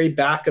on the very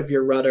back of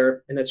your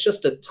rudder, and it's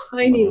just a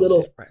tiny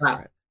little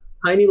flap.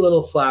 Tiny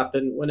little flap,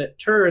 and when it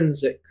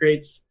turns, it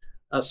creates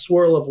a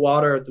swirl of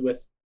water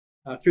with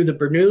through the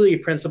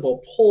Bernoulli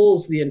principle,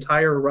 pulls the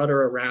entire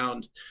rudder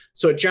around.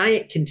 So a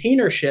giant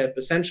container ship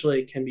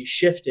essentially can be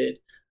shifted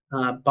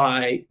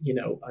by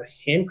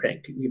a hand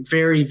crank,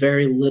 very,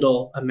 very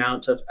little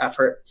amount of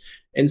effort.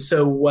 And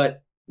so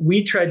what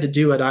we tried to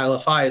do at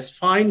ILFI is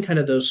find kind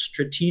of those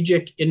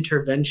strategic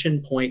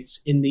intervention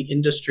points in the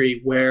industry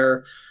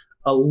where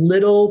a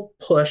little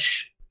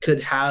push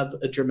could have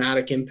a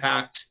dramatic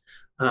impact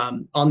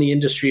on the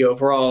industry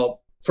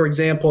overall. For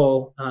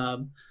example,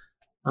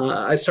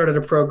 I started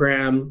a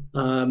program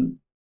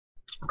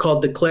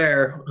called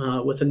Declare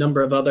with a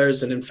number of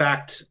others. And in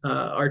fact,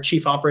 our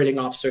chief operating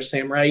officer,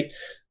 Sam Wright,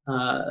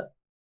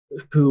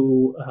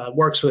 who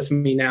works with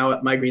me now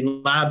at My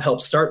Green Lab,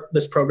 helped start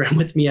this program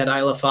with me at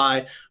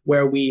ILFI,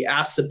 where we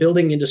asked the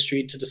building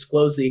industry to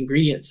disclose the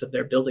ingredients of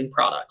their building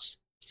products.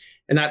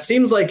 And that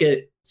seems like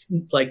it's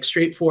like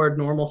straightforward,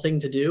 normal thing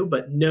to do,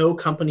 but no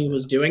company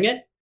was doing it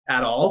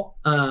at all.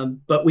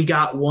 But we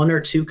got one or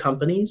two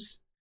companies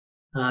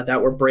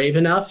that were brave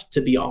enough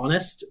to be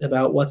honest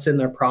about what's in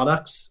their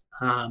products,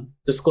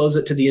 disclose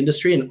it to the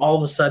industry, and all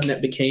of a sudden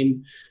it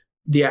became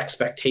the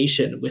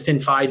expectation. Within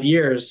 5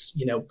 years,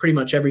 pretty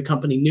much every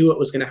company knew it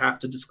was going to have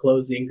to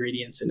disclose the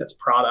ingredients in its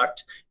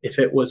product if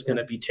it was going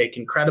to be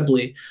taken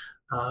credibly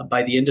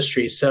by the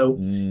industry. So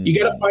you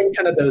got to find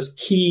kind of those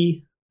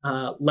key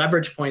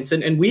leverage points.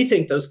 And we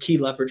think those key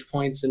leverage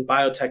points in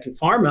biotech and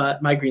pharma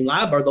at My Green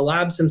Lab are the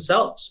labs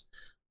themselves.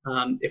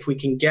 If we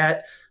can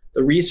get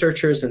the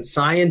researchers and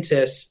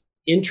scientists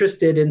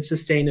interested in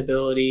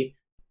sustainability,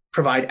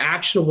 provide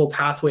actionable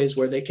pathways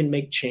where they can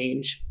make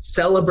change,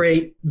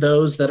 celebrate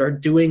those that are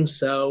doing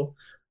so,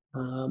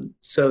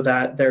 so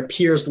that their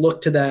peers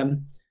look to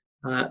them,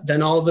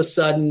 then all of a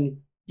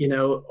sudden,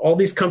 all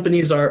these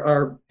companies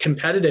are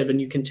competitive, and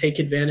you can take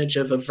advantage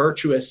of a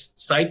virtuous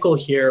cycle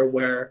here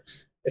where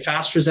if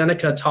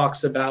AstraZeneca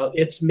talks about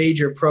its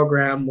major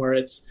program where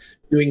it's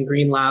doing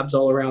green labs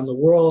all around the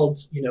world,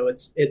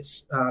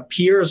 its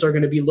peers are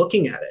going to be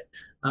looking at it,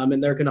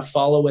 and they're going to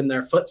follow in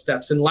their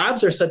footsteps. And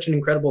labs are such an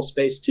incredible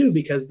space too,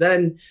 because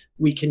then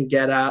we can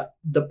get at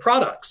the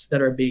products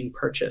that are being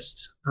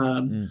purchased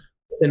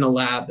in a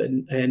lab,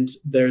 and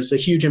there's a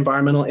huge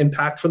environmental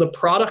impact for the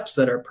products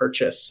that are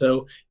purchased.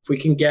 So if we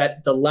can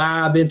get the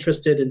lab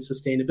interested in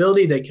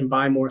sustainability, they can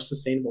buy more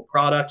sustainable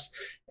products.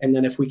 And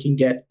then if we can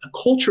get a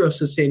culture of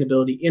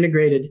sustainability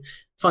integrated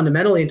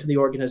fundamentally into the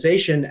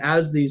organization,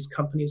 as these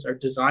companies are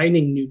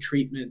designing new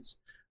treatments,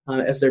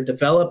 as they're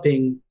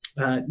developing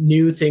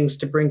new things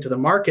to bring to the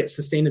market,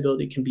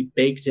 sustainability can be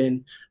baked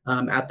in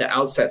at the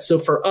outset. So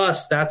for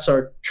us, that's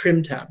our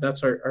trim tab.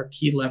 That's our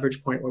key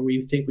leverage point where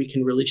we think we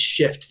can really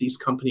shift these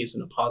companies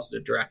in a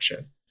positive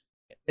direction.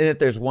 And if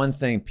there's one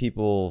thing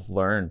people have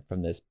learned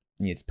from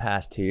these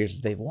past 2 years,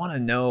 is they want to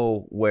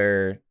know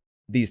where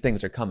these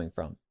things are coming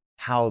from,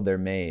 how they're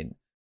made.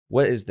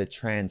 What is the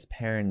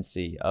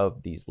transparency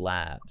of these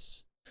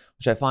labs,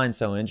 which I find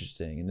so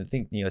interesting. And I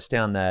think, stay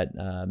on that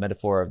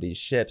metaphor of these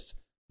ships.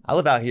 I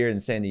live out here in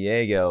San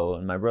Diego,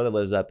 and my brother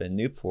lives up in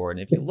Newport.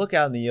 And if you look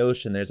out in the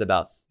ocean, there's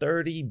about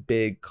 30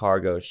 big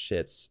cargo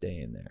ships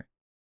staying there.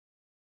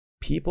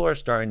 People are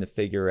starting to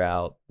figure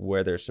out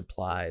where their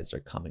supplies are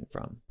coming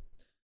from,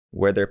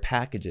 where their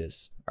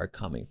packages are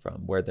coming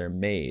from, where they're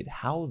made,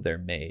 how they're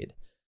made.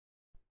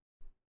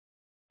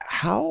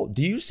 How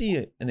do you see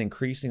an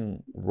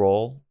increasing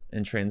role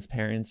in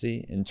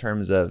transparency in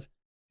terms of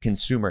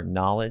consumer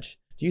knowledge?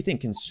 Do you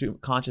think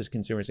conscious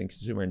consumers and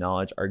consumer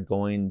knowledge are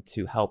going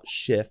to help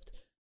shift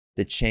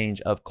the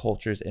change of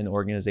cultures in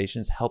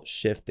organizations, help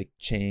shift the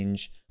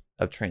change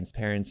of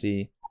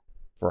transparency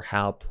for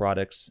how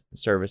products,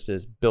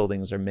 services,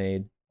 buildings are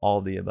made, all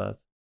of the above?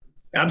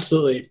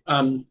 Absolutely.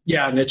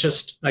 Yeah. And it's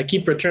just, I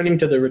keep returning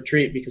to the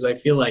retreat because I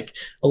feel like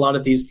a lot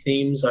of these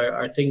themes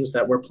are things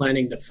that we're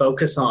planning to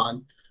focus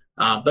on.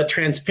 But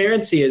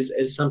transparency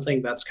is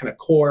something that's kind of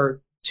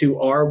core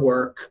to our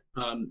work.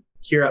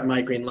 Here at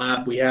My Green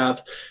Lab, we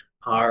have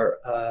our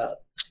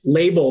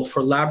label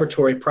for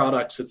laboratory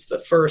products. It's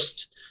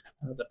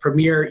the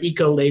premier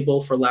eco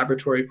label for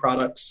laboratory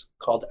products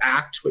called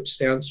ACT, which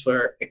stands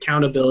for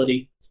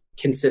Accountability,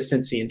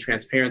 Consistency, and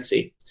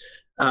Transparency.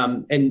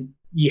 And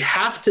you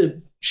have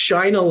to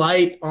shine a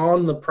light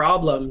on the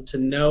problem to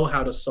know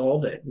how to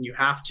solve it. And you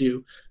have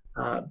to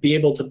be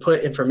able to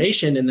put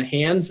information in the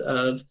hands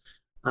of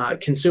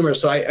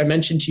consumers. So I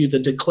mentioned to you the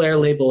Declare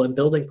label in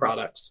building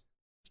products.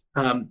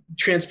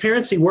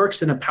 Transparency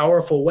works in a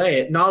powerful way.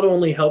 It not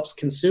only helps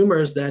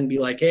consumers then be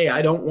like, hey,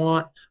 I don't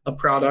want a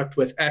product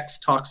with X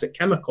toxic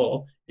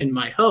chemical in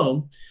my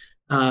home.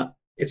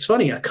 It's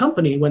funny, a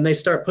company, when they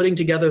start putting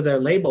together their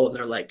label and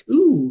they're like,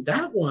 ooh,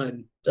 that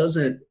one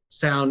doesn't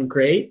sound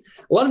great.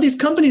 A lot of these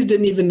companies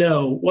didn't even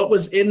know what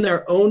was in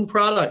their own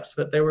products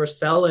that they were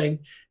selling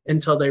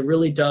until they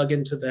really dug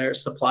into their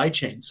supply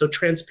chain. So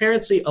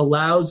transparency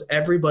allows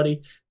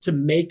everybody to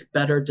make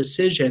better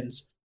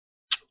decisions,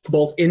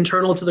 both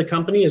internal to the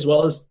company as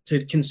well as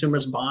to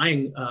consumers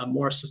buying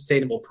more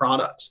sustainable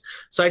products.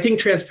 So I think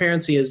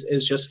transparency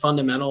is just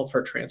fundamental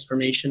for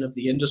transformation of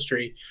the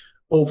industry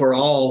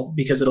overall,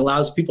 because it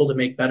allows people to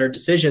make better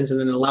decisions, and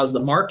then it allows the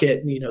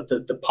market,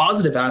 the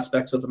positive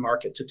aspects of the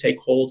market to take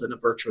hold in a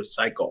virtuous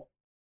cycle.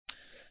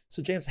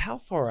 So James, how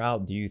far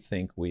out do you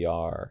think we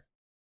are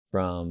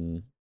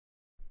from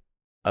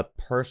a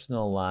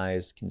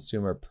personalized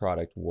consumer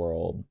product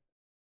world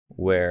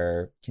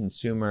where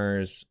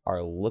consumers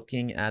are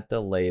looking at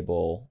the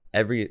label,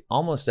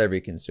 almost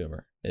every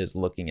consumer is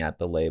looking at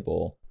the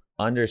label,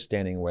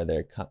 understanding where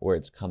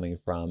it's coming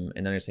from,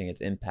 and understanding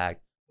its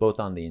impact both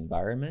on the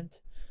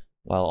environment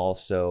while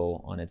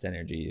also on its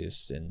energy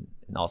use and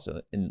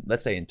also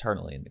let's say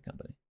internally in the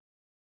company?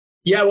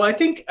 Yeah, well, I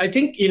think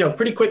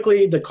pretty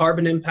quickly the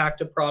carbon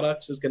impact of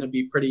products is going to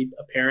be pretty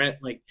apparent.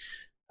 Like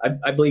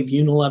I believe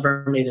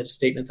Unilever made a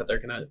statement that they're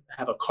going to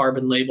have a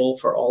carbon label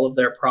for all of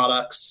their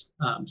products,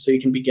 so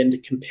you can begin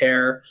to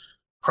compare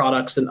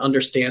products and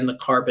understand the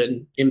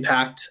carbon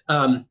impact.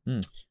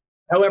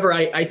 However,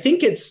 I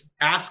think it's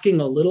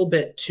asking a little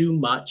bit too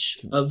much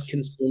of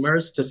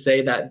consumers to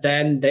say that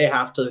then they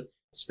have to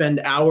spend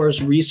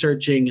hours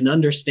researching and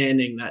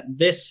understanding that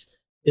this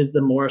is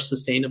the more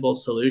sustainable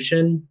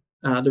solution.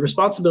 The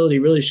responsibility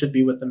really should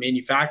be with the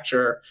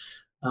manufacturer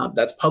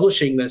that's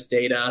publishing this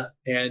data.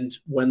 And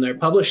when they're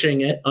publishing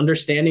it,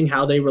 understanding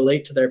how they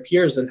relate to their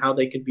peers and how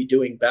they could be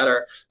doing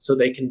better so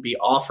they can be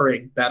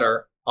offering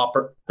better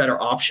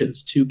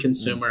options to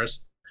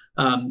consumers.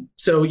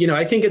 So,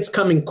 I think it's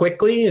coming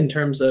quickly in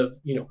terms of,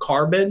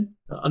 carbon,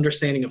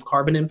 understanding of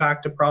carbon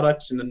impact of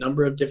products in a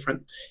number of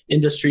different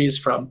industries,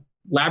 from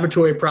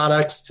laboratory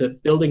products to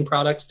building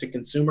products to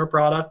consumer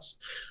products.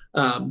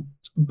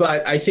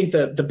 But I think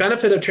the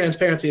benefit of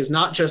transparency is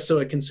not just so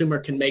a consumer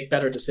can make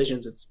better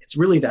decisions. It's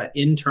really that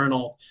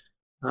internal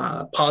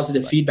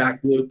positive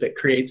feedback loop that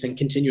creates and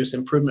continuous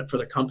improvement for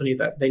the company,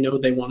 that they know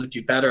they want to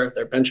do better.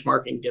 They're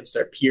benchmarking against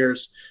their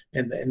peers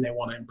and they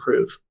want to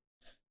improve.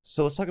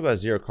 So let's talk about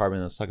zero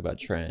carbon. Let's talk about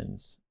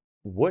trends.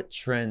 What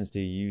trends do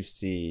you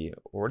see,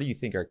 or what do you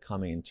think are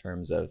coming in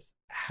terms of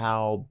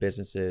how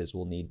businesses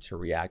will need to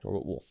react, or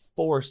will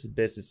force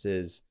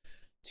businesses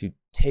to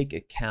take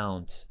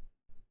account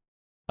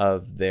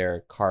of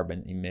their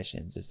carbon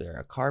emissions? Is there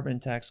a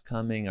carbon tax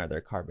coming? Are there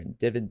carbon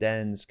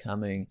dividends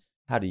coming?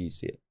 How do you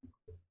see it?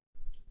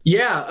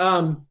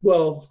 Yeah,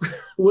 well,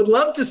 would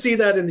love to see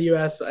that in the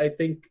US. I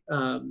think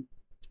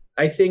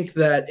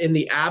that in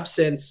the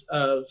absence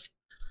of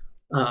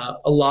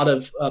a lot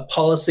of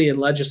policy and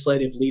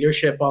legislative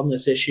leadership on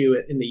this issue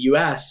in the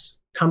US,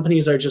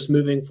 companies are just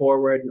moving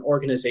forward and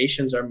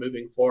organizations are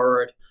moving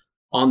forward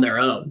on their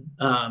own.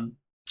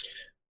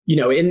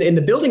 In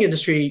the building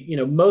industry,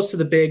 most of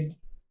the big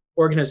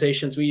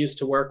organizations we used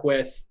to work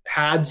with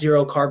had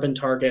zero carbon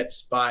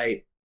targets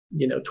by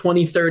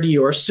 2030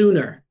 or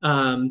sooner.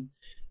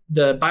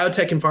 The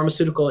biotech and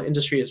pharmaceutical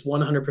industry is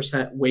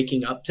 100%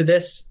 waking up to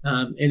this.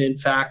 And in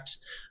fact,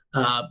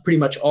 pretty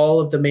much all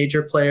of the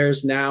major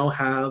players now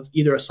have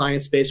either a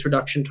science-based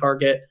reduction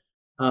target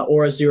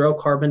or a zero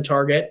carbon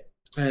target,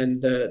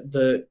 and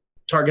the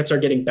targets are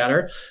getting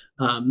better.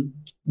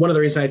 One of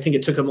the reasons I think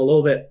it took them a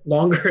little bit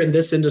longer in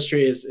this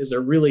industry is they're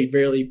really,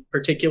 really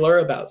particular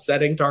about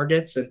setting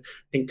targets, and I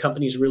think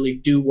companies really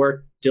do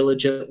work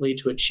diligently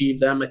to achieve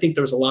them. I think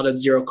there was a lot of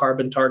zero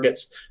carbon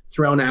targets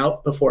thrown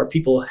out before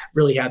people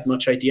really had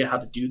much idea how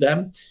to do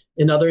them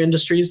in other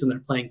industries, and they're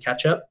playing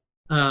catch up.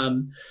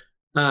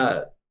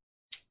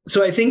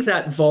 So I think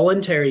that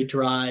voluntary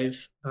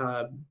drive,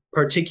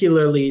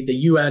 particularly the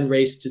UN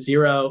Race to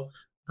Zero,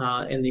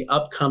 in the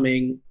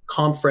upcoming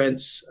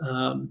conference.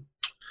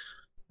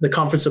 The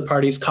Conference of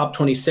Parties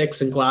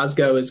COP26 in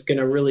Glasgow is going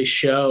to really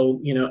show,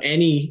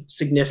 any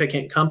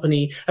significant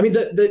company. I mean,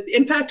 the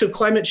impact of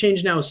climate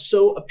change now is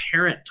so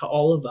apparent to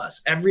all of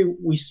us.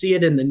 We see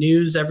it in the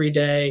news every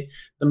day.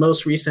 The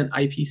most recent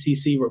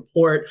IPCC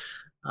report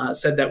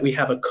said that we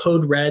have a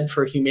code red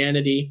for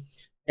humanity.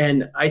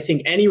 And I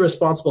think any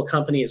responsible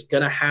company is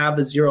going to have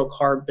a zero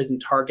carbon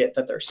target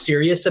that they're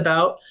serious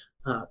about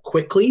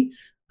quickly,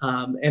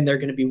 and they're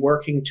going to be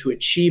working to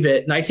achieve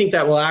it. And I think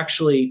that will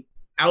actually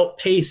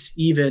outpace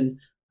even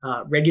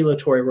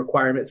regulatory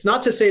requirements.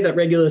 Not to say that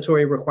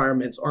regulatory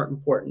requirements aren't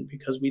important,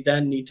 because we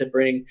then need to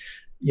bring,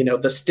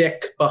 the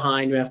stick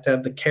behind. We have to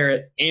have the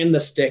carrot and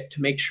the stick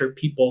to make sure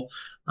people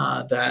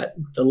that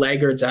the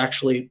laggards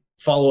actually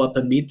follow up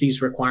and meet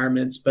these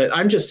requirements. But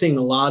I'm just seeing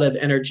a lot of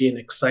energy and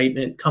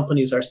excitement.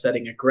 Companies are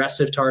setting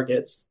aggressive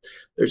targets.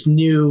 There's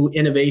new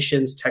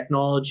innovations,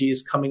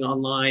 technologies coming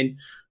online.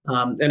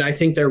 And I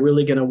think they're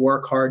really going to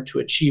work hard to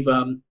achieve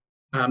them.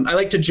 I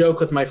like to joke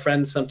with my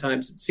friends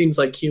sometimes. It seems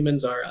like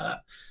humans are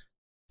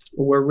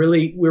we're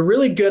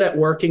really good at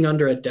working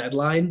under a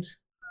deadline,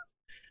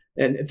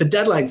 and the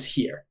deadline's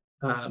here.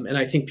 And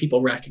I think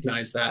people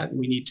recognize that, and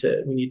we need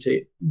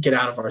to get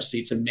out of our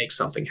seats and make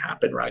something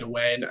happen right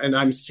away. And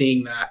I'm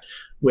seeing that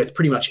with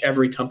pretty much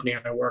every company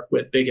I work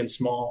with, big and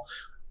small,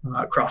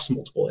 across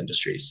multiple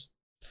industries.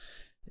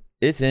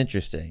 It's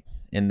interesting,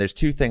 and there's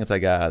two things I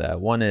got out of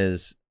that. One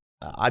is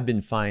I've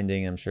been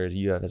finding, I'm sure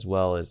you have as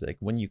well, is like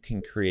when you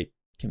can create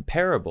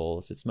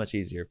comparables, it's much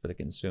easier for the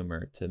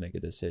consumer to make a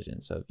decision.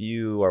 So if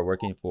you are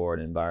working for an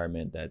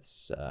environment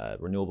that's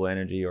renewable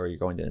energy, or you're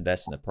going to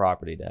invest in a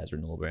property that has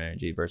renewable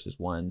energy versus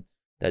one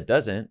that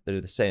doesn't, they're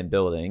the same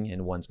building,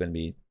 and one's going to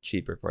be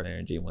cheaper for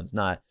energy and one's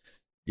not,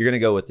 you're going to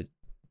go with the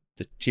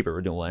cheaper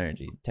renewable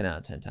energy 10 out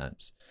of 10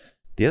 times.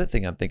 The other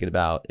thing I'm thinking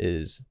about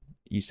is,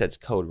 you said it's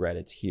code red,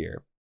 it's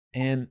here.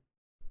 And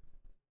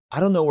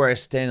I don't know where I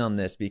stand on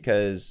this,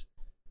 because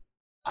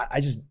I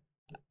just,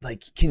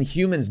 like, can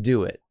humans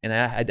do it? And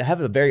I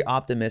have a very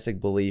optimistic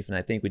belief, and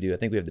I think we do. I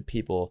think we have the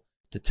people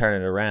to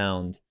turn it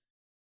around.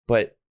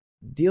 But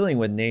dealing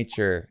with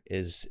nature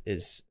is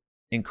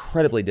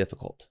incredibly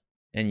difficult.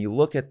 And you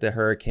look at the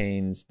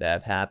hurricanes that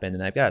have happened,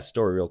 and I've got a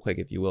story real quick,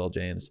 if you will,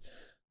 James.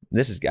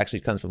 This is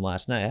actually comes from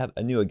last night.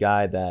 I knew a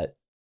guy that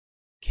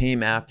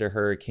came after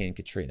Hurricane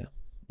Katrina,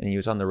 and he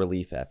was on the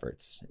relief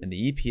efforts. And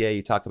the EPA,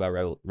 you talk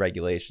about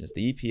regulations,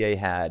 the EPA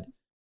had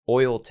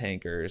oil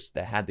tankers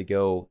that had to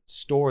go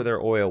store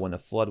their oil when a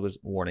flood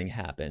warning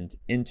happened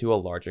into a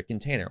larger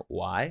container.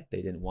 Why?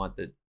 They didn't want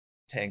the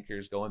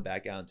tankers going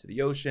back out into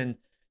the ocean,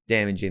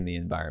 damaging the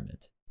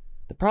environment.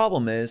 The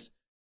problem is,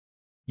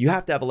 you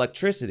have to have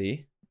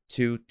electricity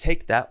to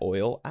take that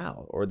oil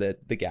out, or the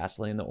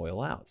gasoline and the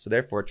oil out. So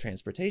therefore,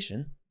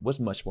 transportation was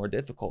much more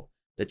difficult.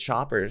 The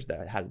choppers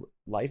that had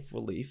life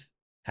relief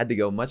had to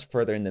go much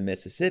further into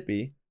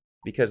Mississippi,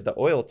 because the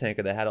oil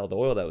tanker that had all the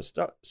oil that was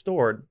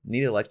stored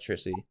needed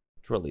electricity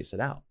to release it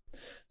out.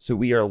 So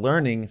we are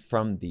learning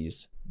from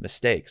these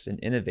mistakes, and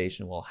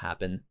innovation will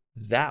happen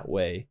that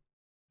way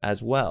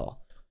as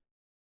well.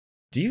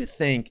 Do you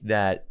think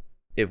that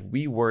if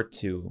we were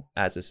to,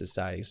 as a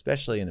society,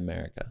 especially in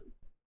America,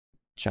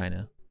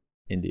 China,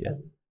 India,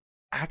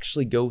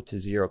 actually go to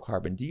zero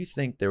carbon, do you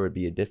think there would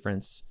be a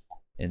difference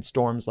in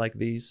storms like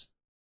these?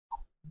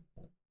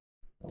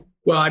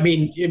 Well, I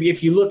mean,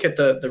 if you look at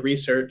the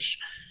research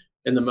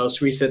in the most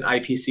recent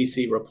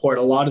IPCC report,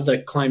 a lot of the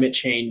climate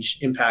change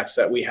impacts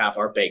that we have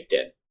are baked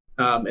in.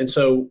 And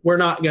so we're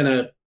not going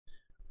to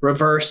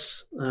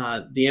reverse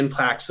the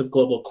impacts of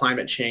global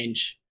climate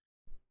change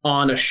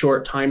on a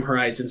short time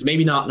horizons,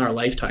 maybe not in our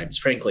lifetimes,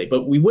 frankly,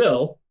 but we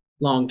will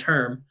long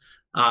term,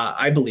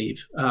 I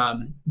believe.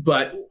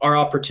 But our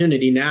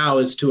opportunity now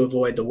is to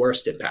avoid the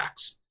worst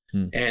impacts.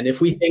 And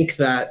if we think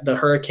that the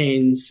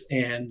hurricanes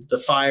and the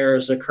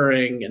fires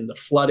occurring and the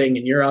flooding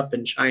in Europe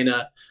and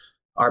China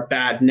are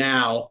bad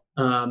now,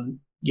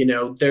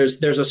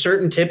 there's a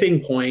certain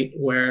tipping point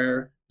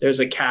where there's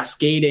a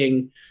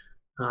cascading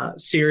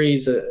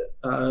series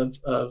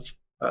of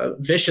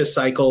vicious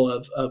cycle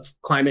of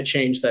climate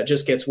change that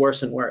just gets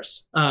worse and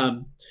worse.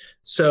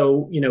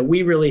 So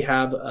we really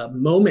have a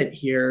moment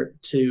here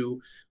to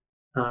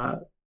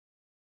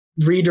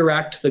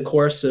redirect the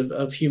course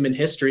of human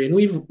history, and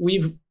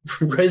we've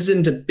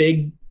risen to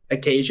big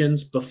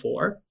occasions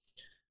before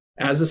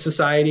as a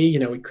society.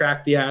 We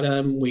cracked the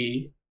atom.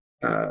 We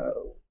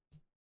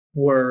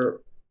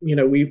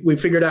we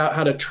figured out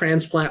how to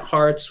transplant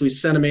hearts. We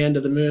sent a man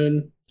to the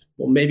moon.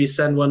 We'll maybe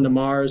send one to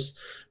Mars.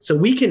 So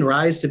we can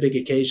rise to big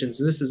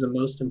occasions. And this is the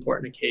most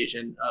important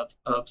occasion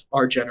of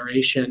our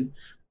generation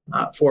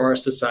for our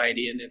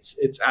society. And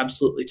it's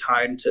absolutely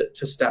time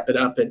to step it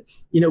up. And,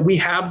 we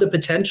have the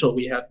potential.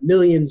 We have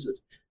billions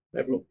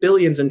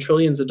and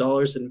trillions of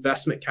dollars in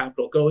investment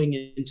capital going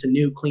into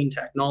new clean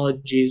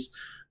technologies.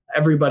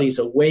 Everybody's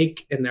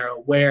awake and they're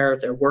aware,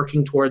 they're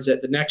working towards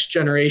it. The next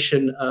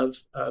generation of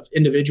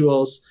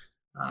individuals,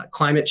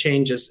 climate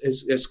change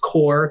is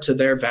core to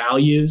their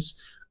values.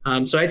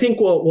 So I think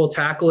we'll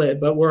tackle it,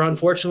 but we're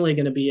unfortunately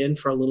going to be in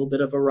for a little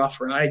bit of a rough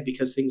ride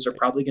because things are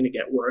probably going to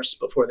get worse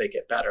before they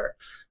get better.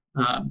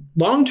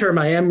 Long term,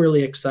 I am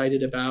really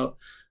excited about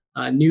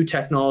new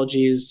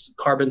technologies,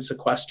 carbon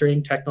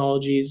sequestering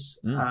technologies.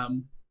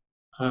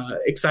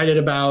 Excited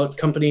about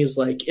companies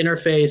like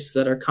Interface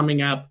that are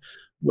coming up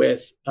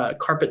with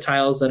carpet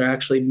tiles that are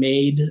actually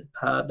made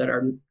that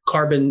are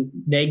carbon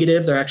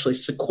negative. They're actually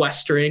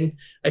sequestering.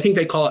 I think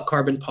they call it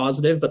carbon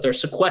positive, but they're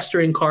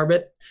sequestering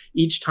carbon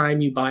each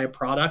time you buy a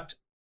product.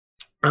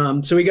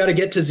 So we got to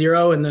get to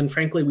zero, and then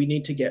frankly, we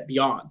need to get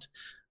beyond.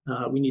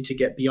 We need to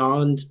get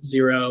beyond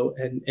zero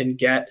and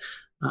get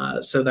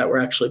so that we're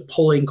actually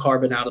pulling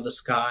carbon out of the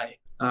sky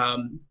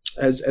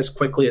as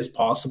quickly as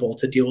possible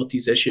to deal with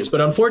these issues. But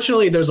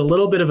unfortunately, there's a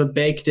little bit of a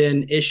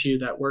baked-in issue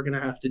that we're going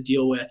to have to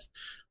deal with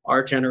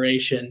our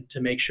generation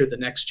to make sure the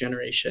next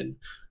generation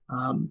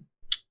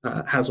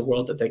has a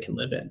world that they can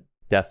live in.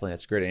 Definitely.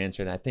 That's a great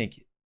answer. And I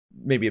think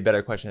maybe a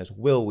better question is,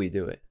 will we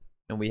do it?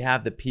 And we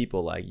have the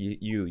people like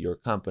you, your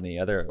company,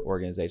 other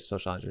organizations,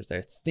 social entrepreneurs,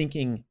 they're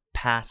thinking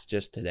past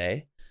just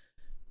today.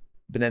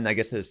 But then I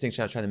guess the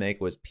distinction I was trying to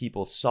make was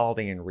people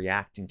solving and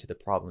reacting to the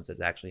problems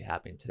that's actually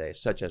happening today,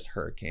 such as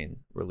hurricane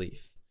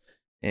relief.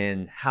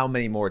 And how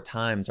many more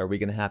times are we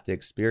going to have to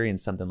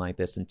experience something like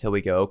this until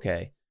we go,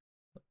 okay,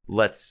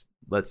 let's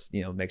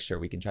make sure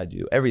we can try to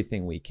do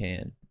everything we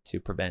can to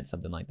prevent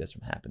something like this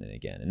from happening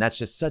again. And that's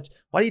just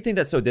why do you think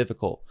that's so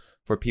difficult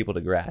for people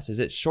to grasp? Is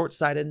it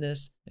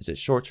short-sightedness? Is it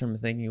short-term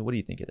thinking? What do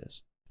you think it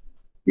is?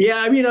 Yeah,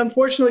 I mean,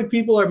 unfortunately,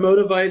 people are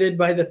motivated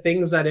by the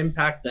things that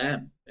impact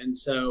them. And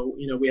so,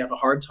 we have a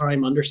hard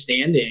time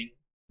understanding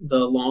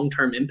the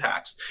long-term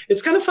impacts.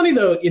 It's kind of funny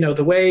though,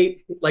 the way,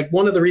 like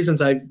one of the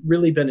reasons I've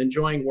really been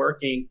enjoying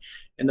working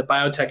in the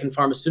biotech and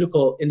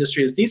pharmaceutical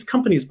industry is these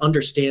companies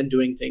understand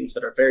doing things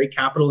that are very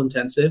capital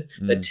intensive,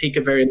 that take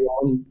a very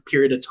long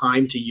period of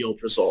time to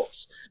yield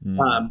results.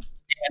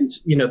 And,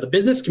 the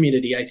business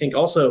community, I think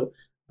also,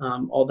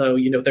 although,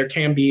 there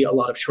can be a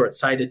lot of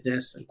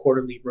short-sightedness and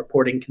quarterly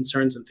reporting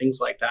concerns and things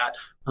like that,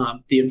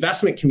 the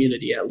investment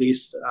community, at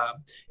least,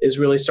 is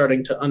really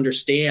starting to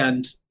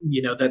understand,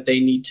 that they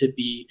need to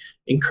be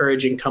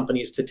encouraging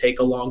companies to take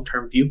a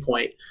long-term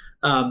viewpoint.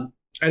 And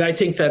I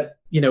think that,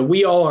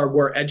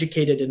 we're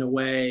educated in a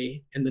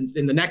way, and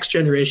the next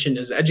generation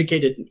is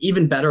educated in an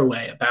even better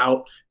way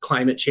about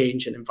climate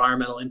change and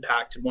environmental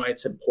impact and why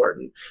it's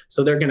important.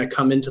 So they're going to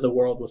come into the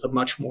world with a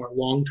much more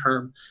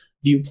long-term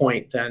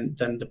viewpoint than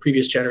the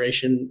previous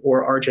generation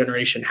or our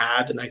generation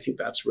had. And I think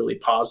that's really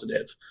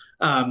positive.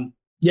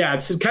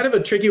 It's kind of a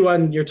tricky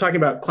one. You're talking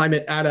about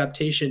climate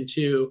adaptation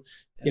too.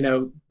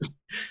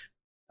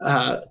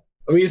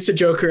 We used to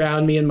joke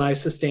around, me and my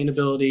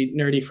sustainability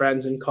nerdy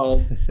friends, and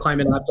call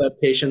climate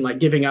adaptation like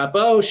giving up.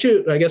 Oh,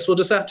 shoot, I guess we'll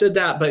just have to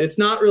adapt. But it's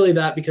not really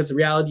that, because the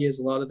reality is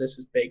a lot of this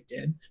is baked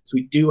in. So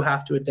we do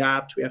have to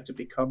adapt. We have to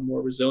become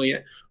more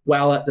resilient,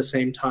 while at the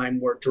same time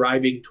we're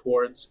driving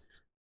towards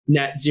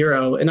net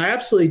zero. And I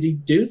absolutely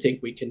do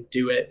think we can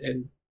do it.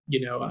 And,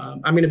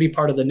 I'm going to be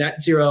part of the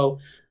net zero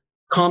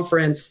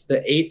conference, the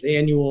 8th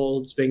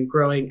annual. It's been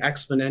growing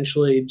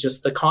exponentially.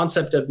 Just the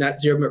concept of net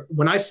zero.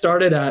 When I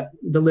started at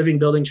the Living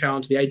Building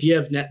Challenge, the idea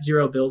of net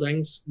zero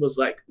buildings was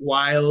like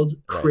wild,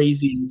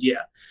 crazy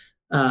idea.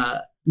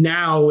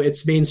 Now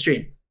it's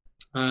mainstream.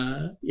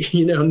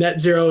 Net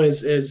zero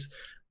is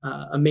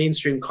a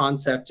mainstream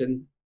concept.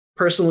 And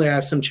personally, I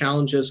have some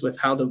challenges with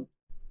how the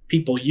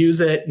people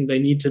use it, and they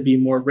need to be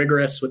more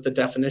rigorous with the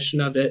definition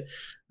of it.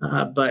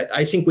 But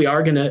I think we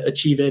are going to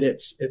achieve it.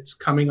 It's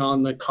coming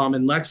on the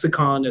common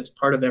lexicon. It's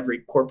part of every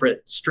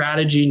corporate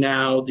strategy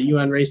now. The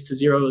UN Race to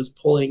Zero is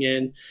pulling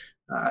in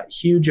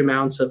huge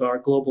amounts of our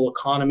global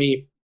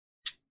economy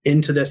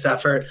into this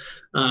effort.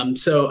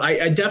 So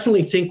I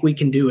definitely think we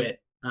can do it.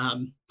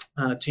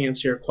 To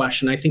answer your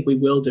question, I think we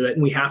will do it,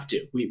 and we have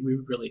to. We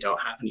really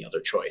don't have any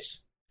other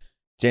choice.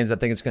 James, I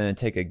think it's going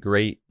to take a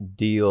great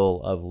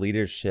deal of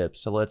leadership.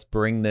 So let's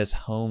bring this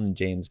home,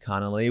 James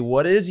Connolly.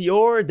 What is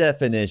your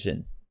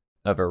definition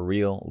of a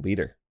real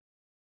leader?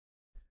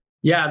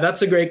 Yeah,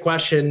 that's a great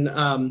question.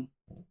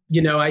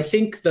 I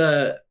think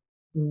the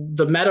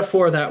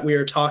metaphor that we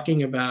were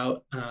talking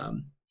about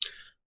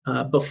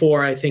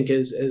before, I think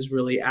is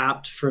really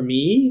apt for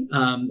me.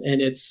 And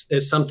it's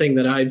something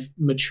that I've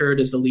matured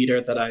as a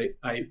leader, that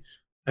I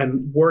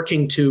am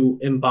working to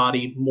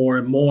embody more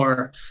and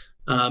more.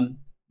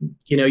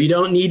 You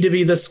don't need to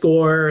be the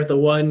scorer, the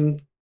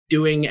one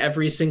doing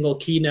every single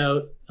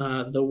keynote,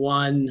 the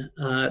one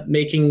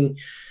making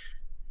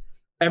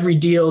every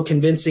deal,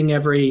 convincing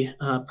every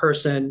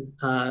person.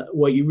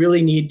 What you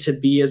really need to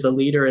be as a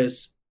leader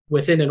is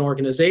within an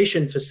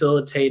organization,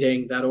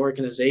 facilitating that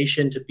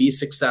organization to be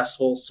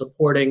successful,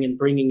 supporting and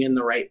bringing in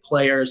the right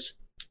players.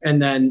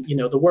 And then,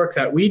 the work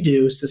that we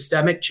do,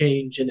 systemic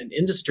change in an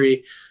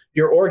industry,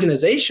 your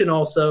organization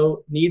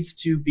also needs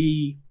to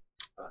be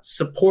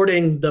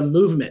supporting the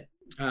movement.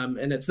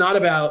 And it's not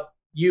about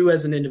you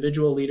as an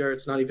individual leader.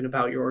 It's not even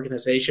about your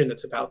organization.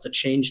 It's about the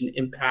change and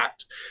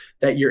impact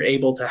that you're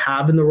able to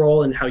have in the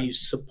role and how you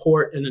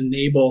support and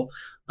enable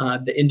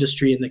the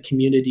industry and the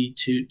community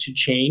to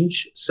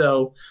change.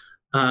 So,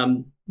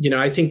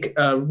 I think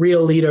a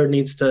real leader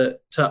needs to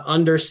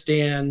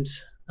understand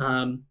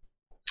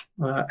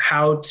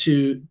how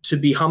to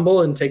be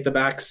humble and take the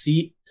back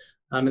seat.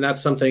 And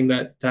that's something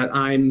that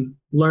I'm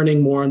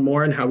learning more and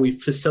more, and how we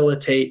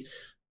facilitate,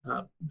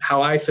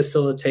 how I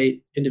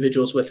facilitate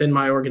individuals within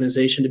my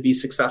organization to be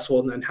successful,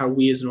 and then how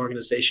we as an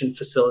organization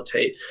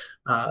facilitate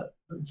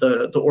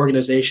the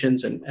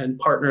organizations and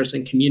partners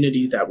and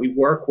community that we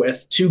work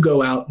with to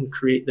go out and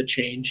create the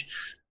change.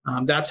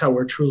 That's how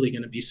we're truly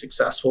going to be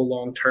successful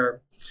long term.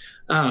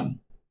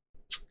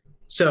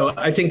 So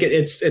I think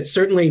it's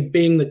certainly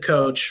being the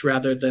coach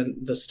rather than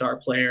the star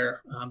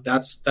player.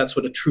 That's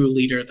what a true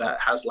leader that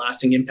has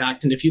lasting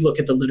impact. And if you look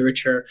at the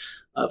literature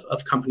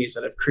of companies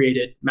that have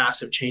created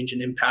massive change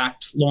and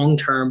impact long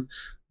term,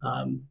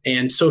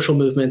 and social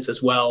movements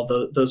as well,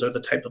 those are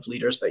the type of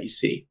leaders that you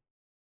see.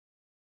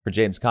 For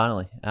James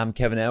Connolly, I'm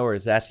Kevin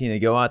Edwards, asking you to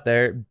go out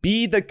there,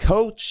 be the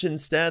coach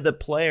instead of the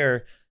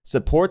player,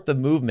 support the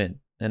movement,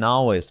 and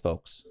always,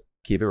 folks,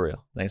 keep it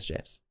real. Thanks,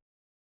 James.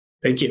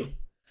 Thank you.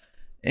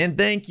 And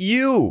thank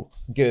you,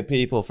 good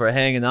people, for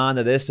hanging on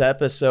to this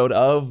episode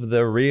of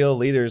the Real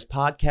Leaders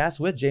Podcast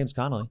with James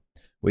Connolly.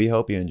 We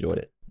hope you enjoyed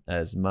it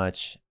as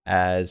much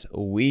as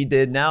we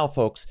did. Now,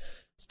 folks,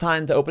 it's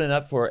time to open it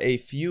up for a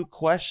few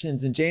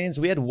questions. And James,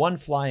 we had one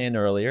fly in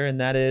earlier, and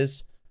that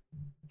is,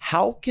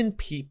 how can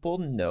people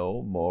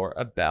know more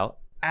about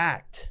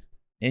ACT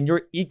and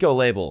your eco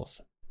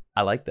labels?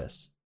 I like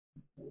this.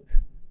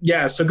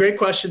 Yeah, so great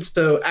question.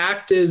 So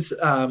ACT is,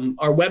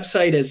 our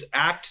website is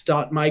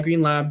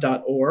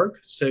act.mygreenlab.org.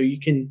 So you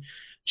can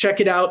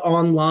check it out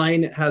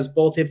online. It has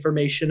both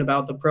information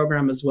about the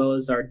program as well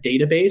as our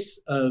database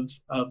of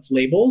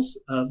labels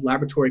of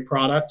laboratory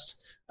products.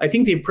 I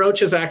think the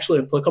approach is actually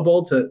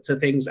applicable to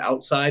things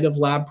outside of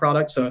lab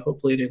products. So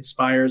hopefully it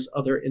inspires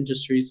other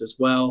industries as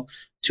well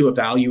to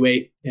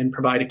evaluate and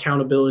provide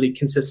accountability,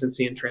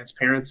 consistency, and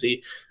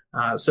transparency,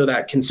 so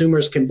that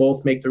consumers can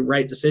both make the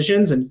right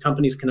decisions and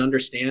companies can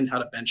understand how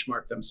to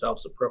benchmark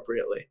themselves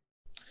appropriately.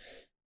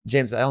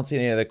 James, I don't see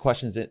any other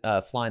questions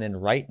flying in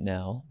right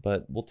now,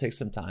 but we'll take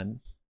some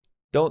time.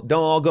 Don't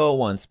all go at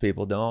once,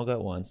 people. Don't all go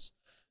at once.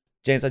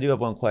 James, I do have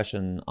one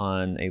question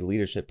on a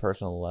leadership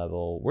personal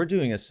level. We're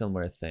doing a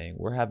similar thing.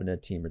 We're having a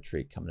team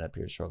retreat coming up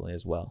here shortly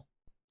as well.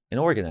 In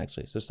Oregon,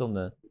 actually. So still in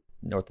the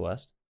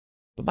Northwest.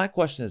 But my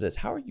question is this: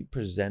 how are you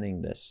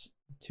presenting this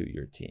to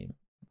your team?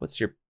 What's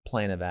your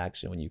plan of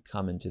action when you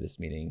come into this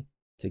meeting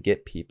to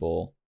get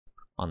people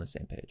on the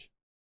same page?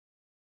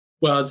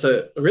 Well, it's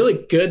a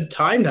really good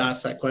time to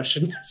ask that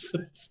question.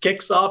 It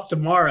kicks off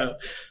tomorrow.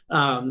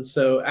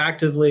 So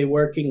actively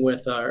working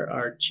with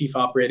our chief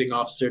operating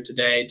officer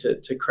today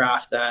to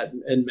craft that,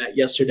 and met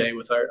yesterday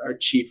with our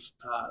chief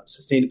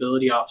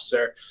sustainability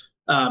officer.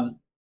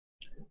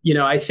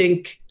 I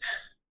think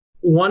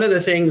one of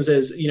the things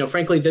is,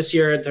 frankly, this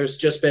year, there's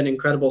just been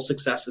incredible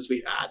successes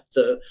we've had.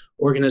 The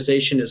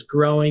organization is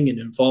growing and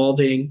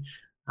evolving.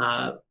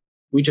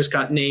 We just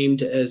got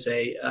named as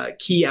a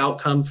key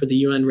outcome for the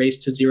UN Race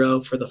to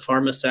Zero for the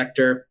pharma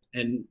sector.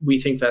 And we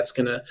think that's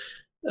going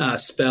to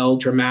spell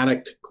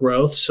dramatic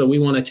growth. So we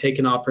want to take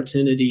an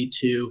opportunity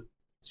to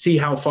see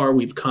how far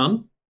we've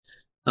come.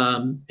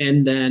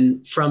 And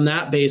then from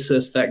that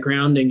basis, that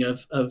grounding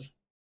of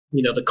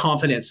the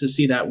confidence to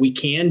see that we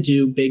can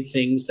do big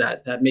things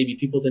that maybe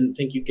people didn't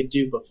think you could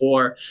do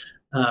before,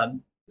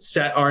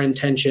 set our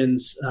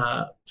intentions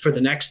for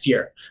the next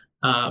year.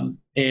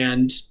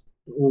 And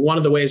one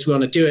of the ways we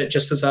want to do it,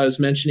 just as I was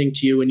mentioning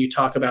to you when you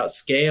talk about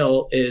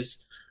scale,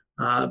 is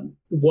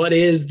what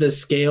is the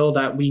scale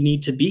that we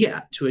need to be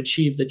at to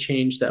achieve the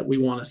change that we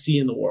want to see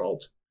in the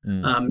world?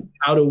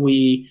 How do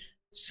we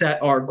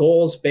set our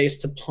goals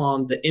based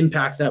upon the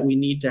impact that we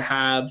need to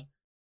have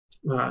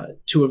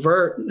to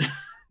avert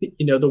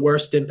the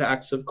worst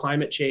impacts of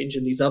climate change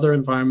and these other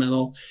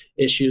environmental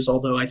issues,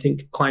 although I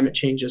think climate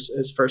change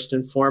is first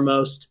and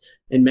foremost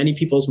in many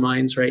people's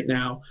minds right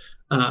now.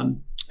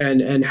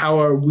 And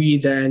how are we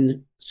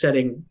then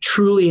setting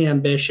truly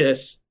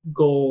ambitious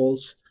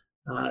goals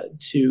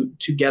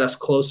to get us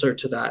closer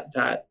to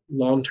that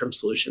long-term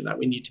solution that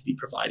we need to be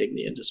providing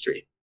the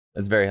industry?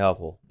 That's very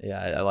helpful. Yeah,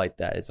 I like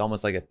that. It's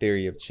almost like a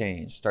theory of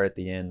change. Start at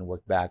the end,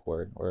 work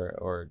backward,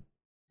 or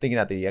thinking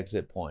at the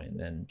exit point and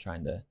then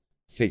trying to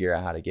figure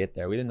out how to get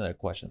there. We had another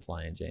question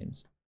fly in,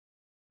 James.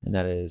 And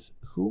that is,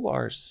 who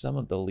are some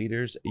of the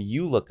leaders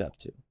you look up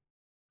to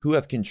who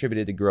have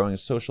contributed to growing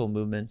social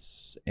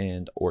movements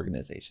and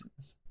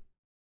organizations?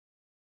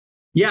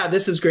 Yeah,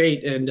 this is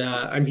great. And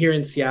I'm here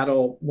in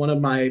Seattle. One of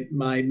my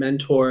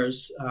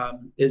mentors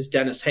is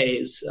Dennis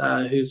Hayes,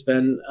 who's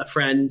been a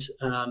friend.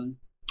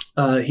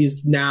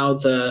 He's now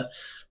the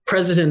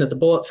president of the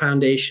Bullet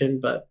Foundation,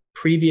 but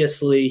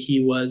previously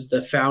he was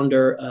the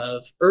founder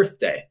of Earth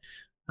Day.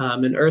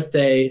 And Earth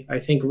Day, I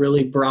think,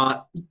 really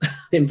brought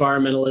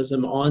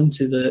environmentalism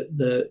onto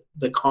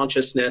the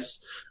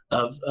consciousness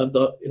of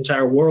the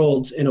entire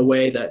world in a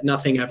way that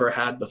nothing ever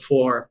had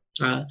before.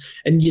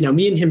 And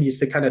me and him used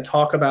to kind of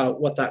talk about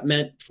what that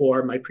meant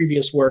for my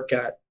previous work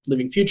at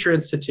Living Future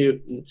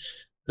Institute, and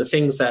the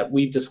things that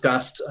we've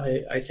discussed,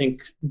 I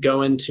think,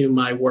 go into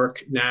my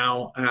work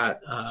now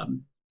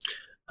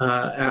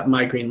at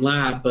My Green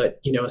Lab. But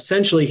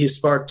essentially, he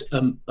sparked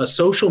a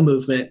social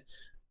movement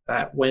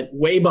that went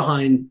way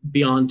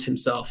beyond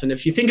himself. And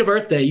if you think of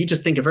Earth Day, you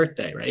just think of Earth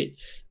Day, right?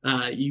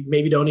 You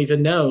maybe don't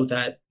even know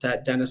that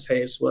Dennis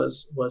Hayes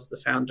was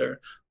the founder,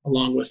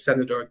 along with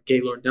Senator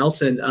Gaylord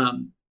Nelson.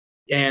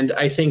 And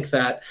I think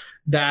that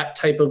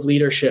type of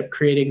leadership,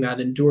 creating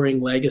that enduring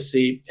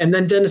legacy, and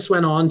then Dennis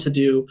went on to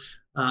do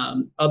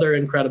other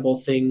incredible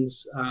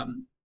things.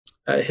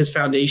 His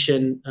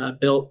foundation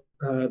built,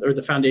 or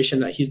the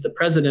foundation that he's the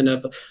president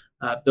of,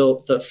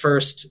 built the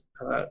first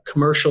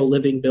commercial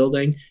living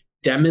building,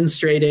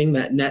 demonstrating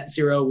that net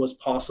zero was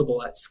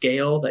possible at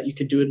scale, that you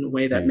could do it in a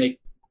way that made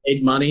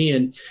money.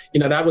 And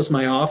that was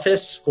my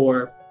office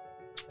for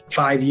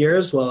 5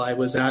 years while I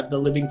was at the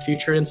Living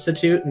Future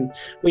Institute, and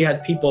we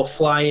had people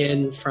fly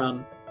in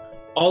from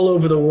all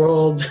over the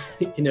world,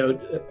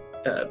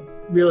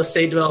 real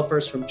estate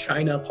developers from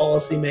China,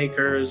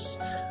 policymakers,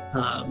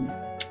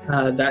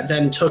 that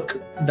then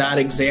took that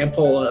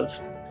example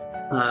of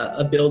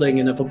a building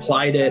and have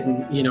applied it.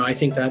 And I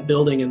think that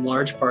building in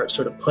large part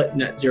sort of put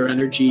net zero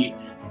energy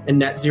and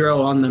net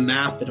zero on the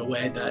map in a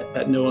way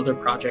that no other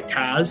project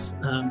has.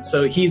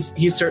 So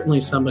he's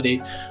certainly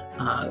somebody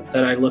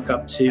that I look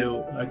up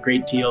to a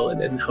great deal,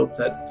 and hope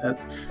that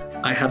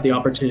I have the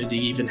opportunity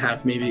to even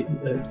have maybe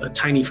a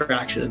tiny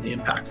fraction of the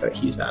impact that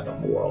he's had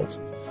on the world.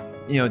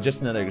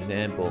 Just another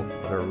example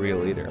of a real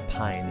leader, a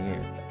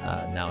pioneer,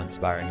 now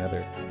inspiring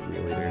other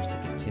real leaders to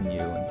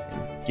continue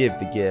and give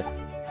the gift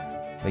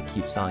that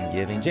keeps on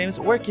giving. James,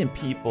 where can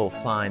people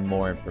find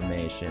more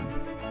information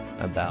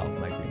about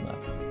My Green Lab?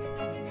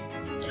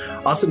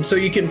 Awesome. So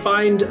you can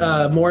find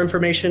more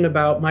information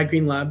about My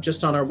Green Lab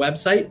just on our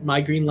website,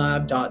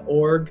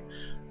 mygreenlab.org.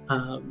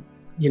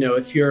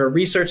 If you're a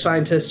research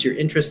scientist, you're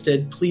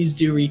interested, please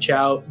do reach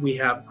out. We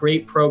have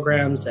great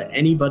programs that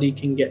anybody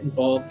can get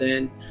involved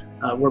in.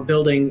 We're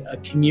building a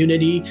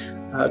community,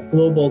 a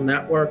global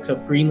network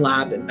of Green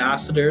Lab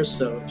ambassadors.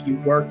 So if you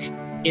work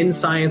in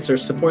science or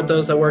support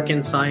those that work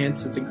in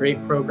science, it's a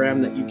great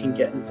program that you can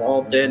get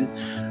involved in.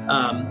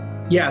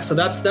 So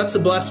that's a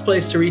blessed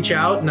place to reach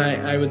out. And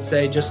I would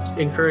say just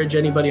encourage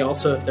anybody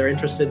also, if they're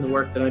interested in the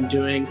work that I'm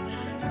doing,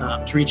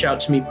 to reach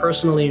out to me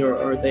personally,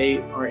 or they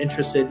are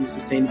interested in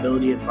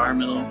sustainability,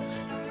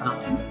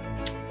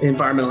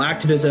 environmental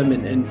activism,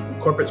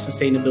 and corporate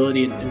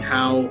sustainability, and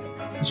how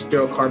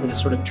zero carbon is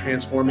sort of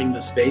transforming the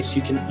space.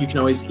 You can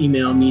always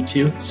email me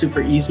too.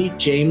 Super easy,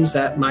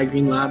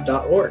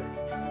 james@mygreenlab.org.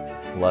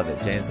 Love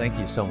it. James, thank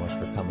you so much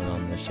for coming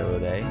on the show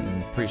today,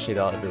 and appreciate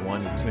all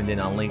everyone who tuned in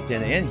on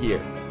LinkedIn and here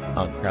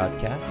on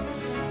Crowdcast.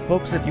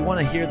 Folks, if you want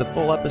to hear the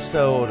full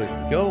episode,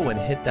 go and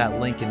hit that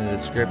link in the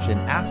description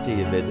after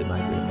you visit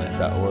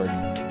mygreenlab.org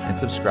and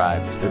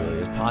subscribe to the Real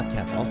Leaders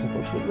Podcast. Also,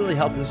 folks, what would really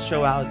help this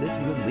show out is if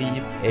you would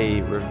leave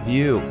a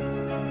review.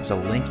 There's a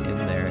link in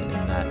there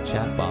in that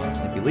chat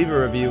box. If you leave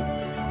a review,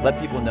 let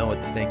people know what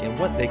they think and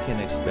what they can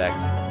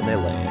expect when they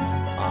land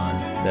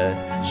on the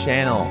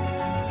channel.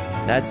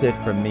 That's it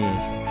from me.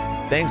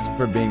 Thanks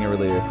for being a real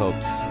leader,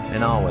 folks.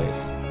 And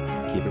always,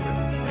 keep it real.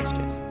 Thanks,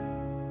 James.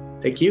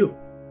 Thank you.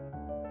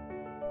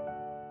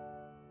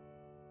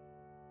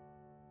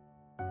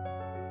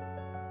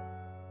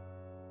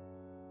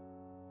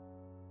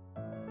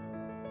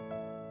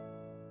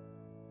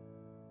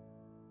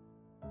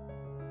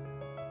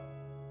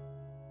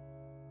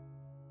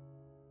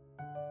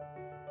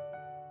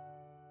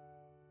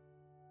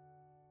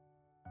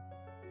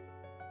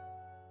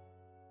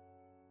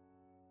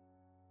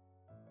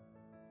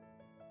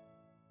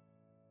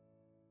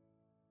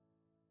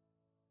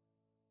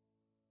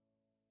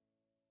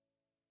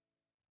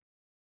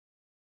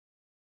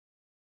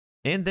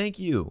 And thank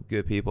you,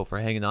 good people, for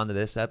hanging on to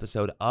this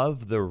episode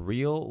of the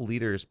Real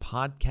Leaders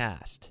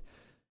Podcast.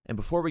 And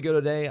before we go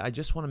today, I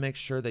just want to make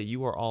sure that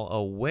you are all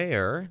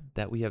aware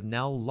that we have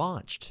now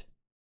launched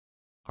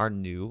our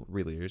new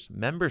Real Leaders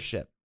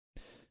membership.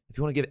 If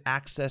you want to get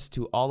access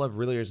to all of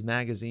Real Leaders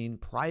Magazine,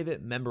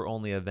 private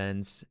member-only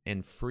events,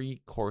 and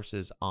free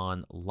courses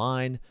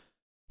online,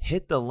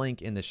 hit the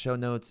link in the show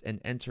notes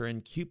and enter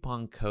in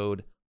coupon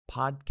code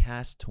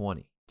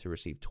PODCAST20 to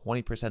receive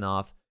 20%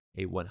 off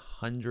a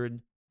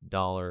 $100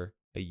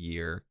 a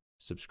year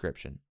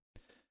subscription.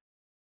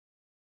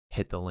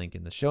 Hit the link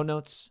in the show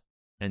notes,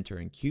 enter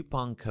in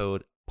coupon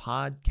code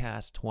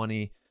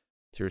PODCAST20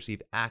 to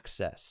receive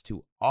access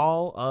to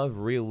all of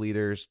Real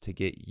Leaders to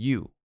get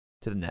you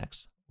to the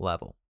next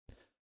level.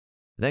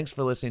 Thanks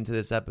for listening to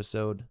this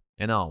episode,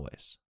 and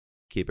always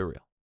keep it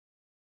real.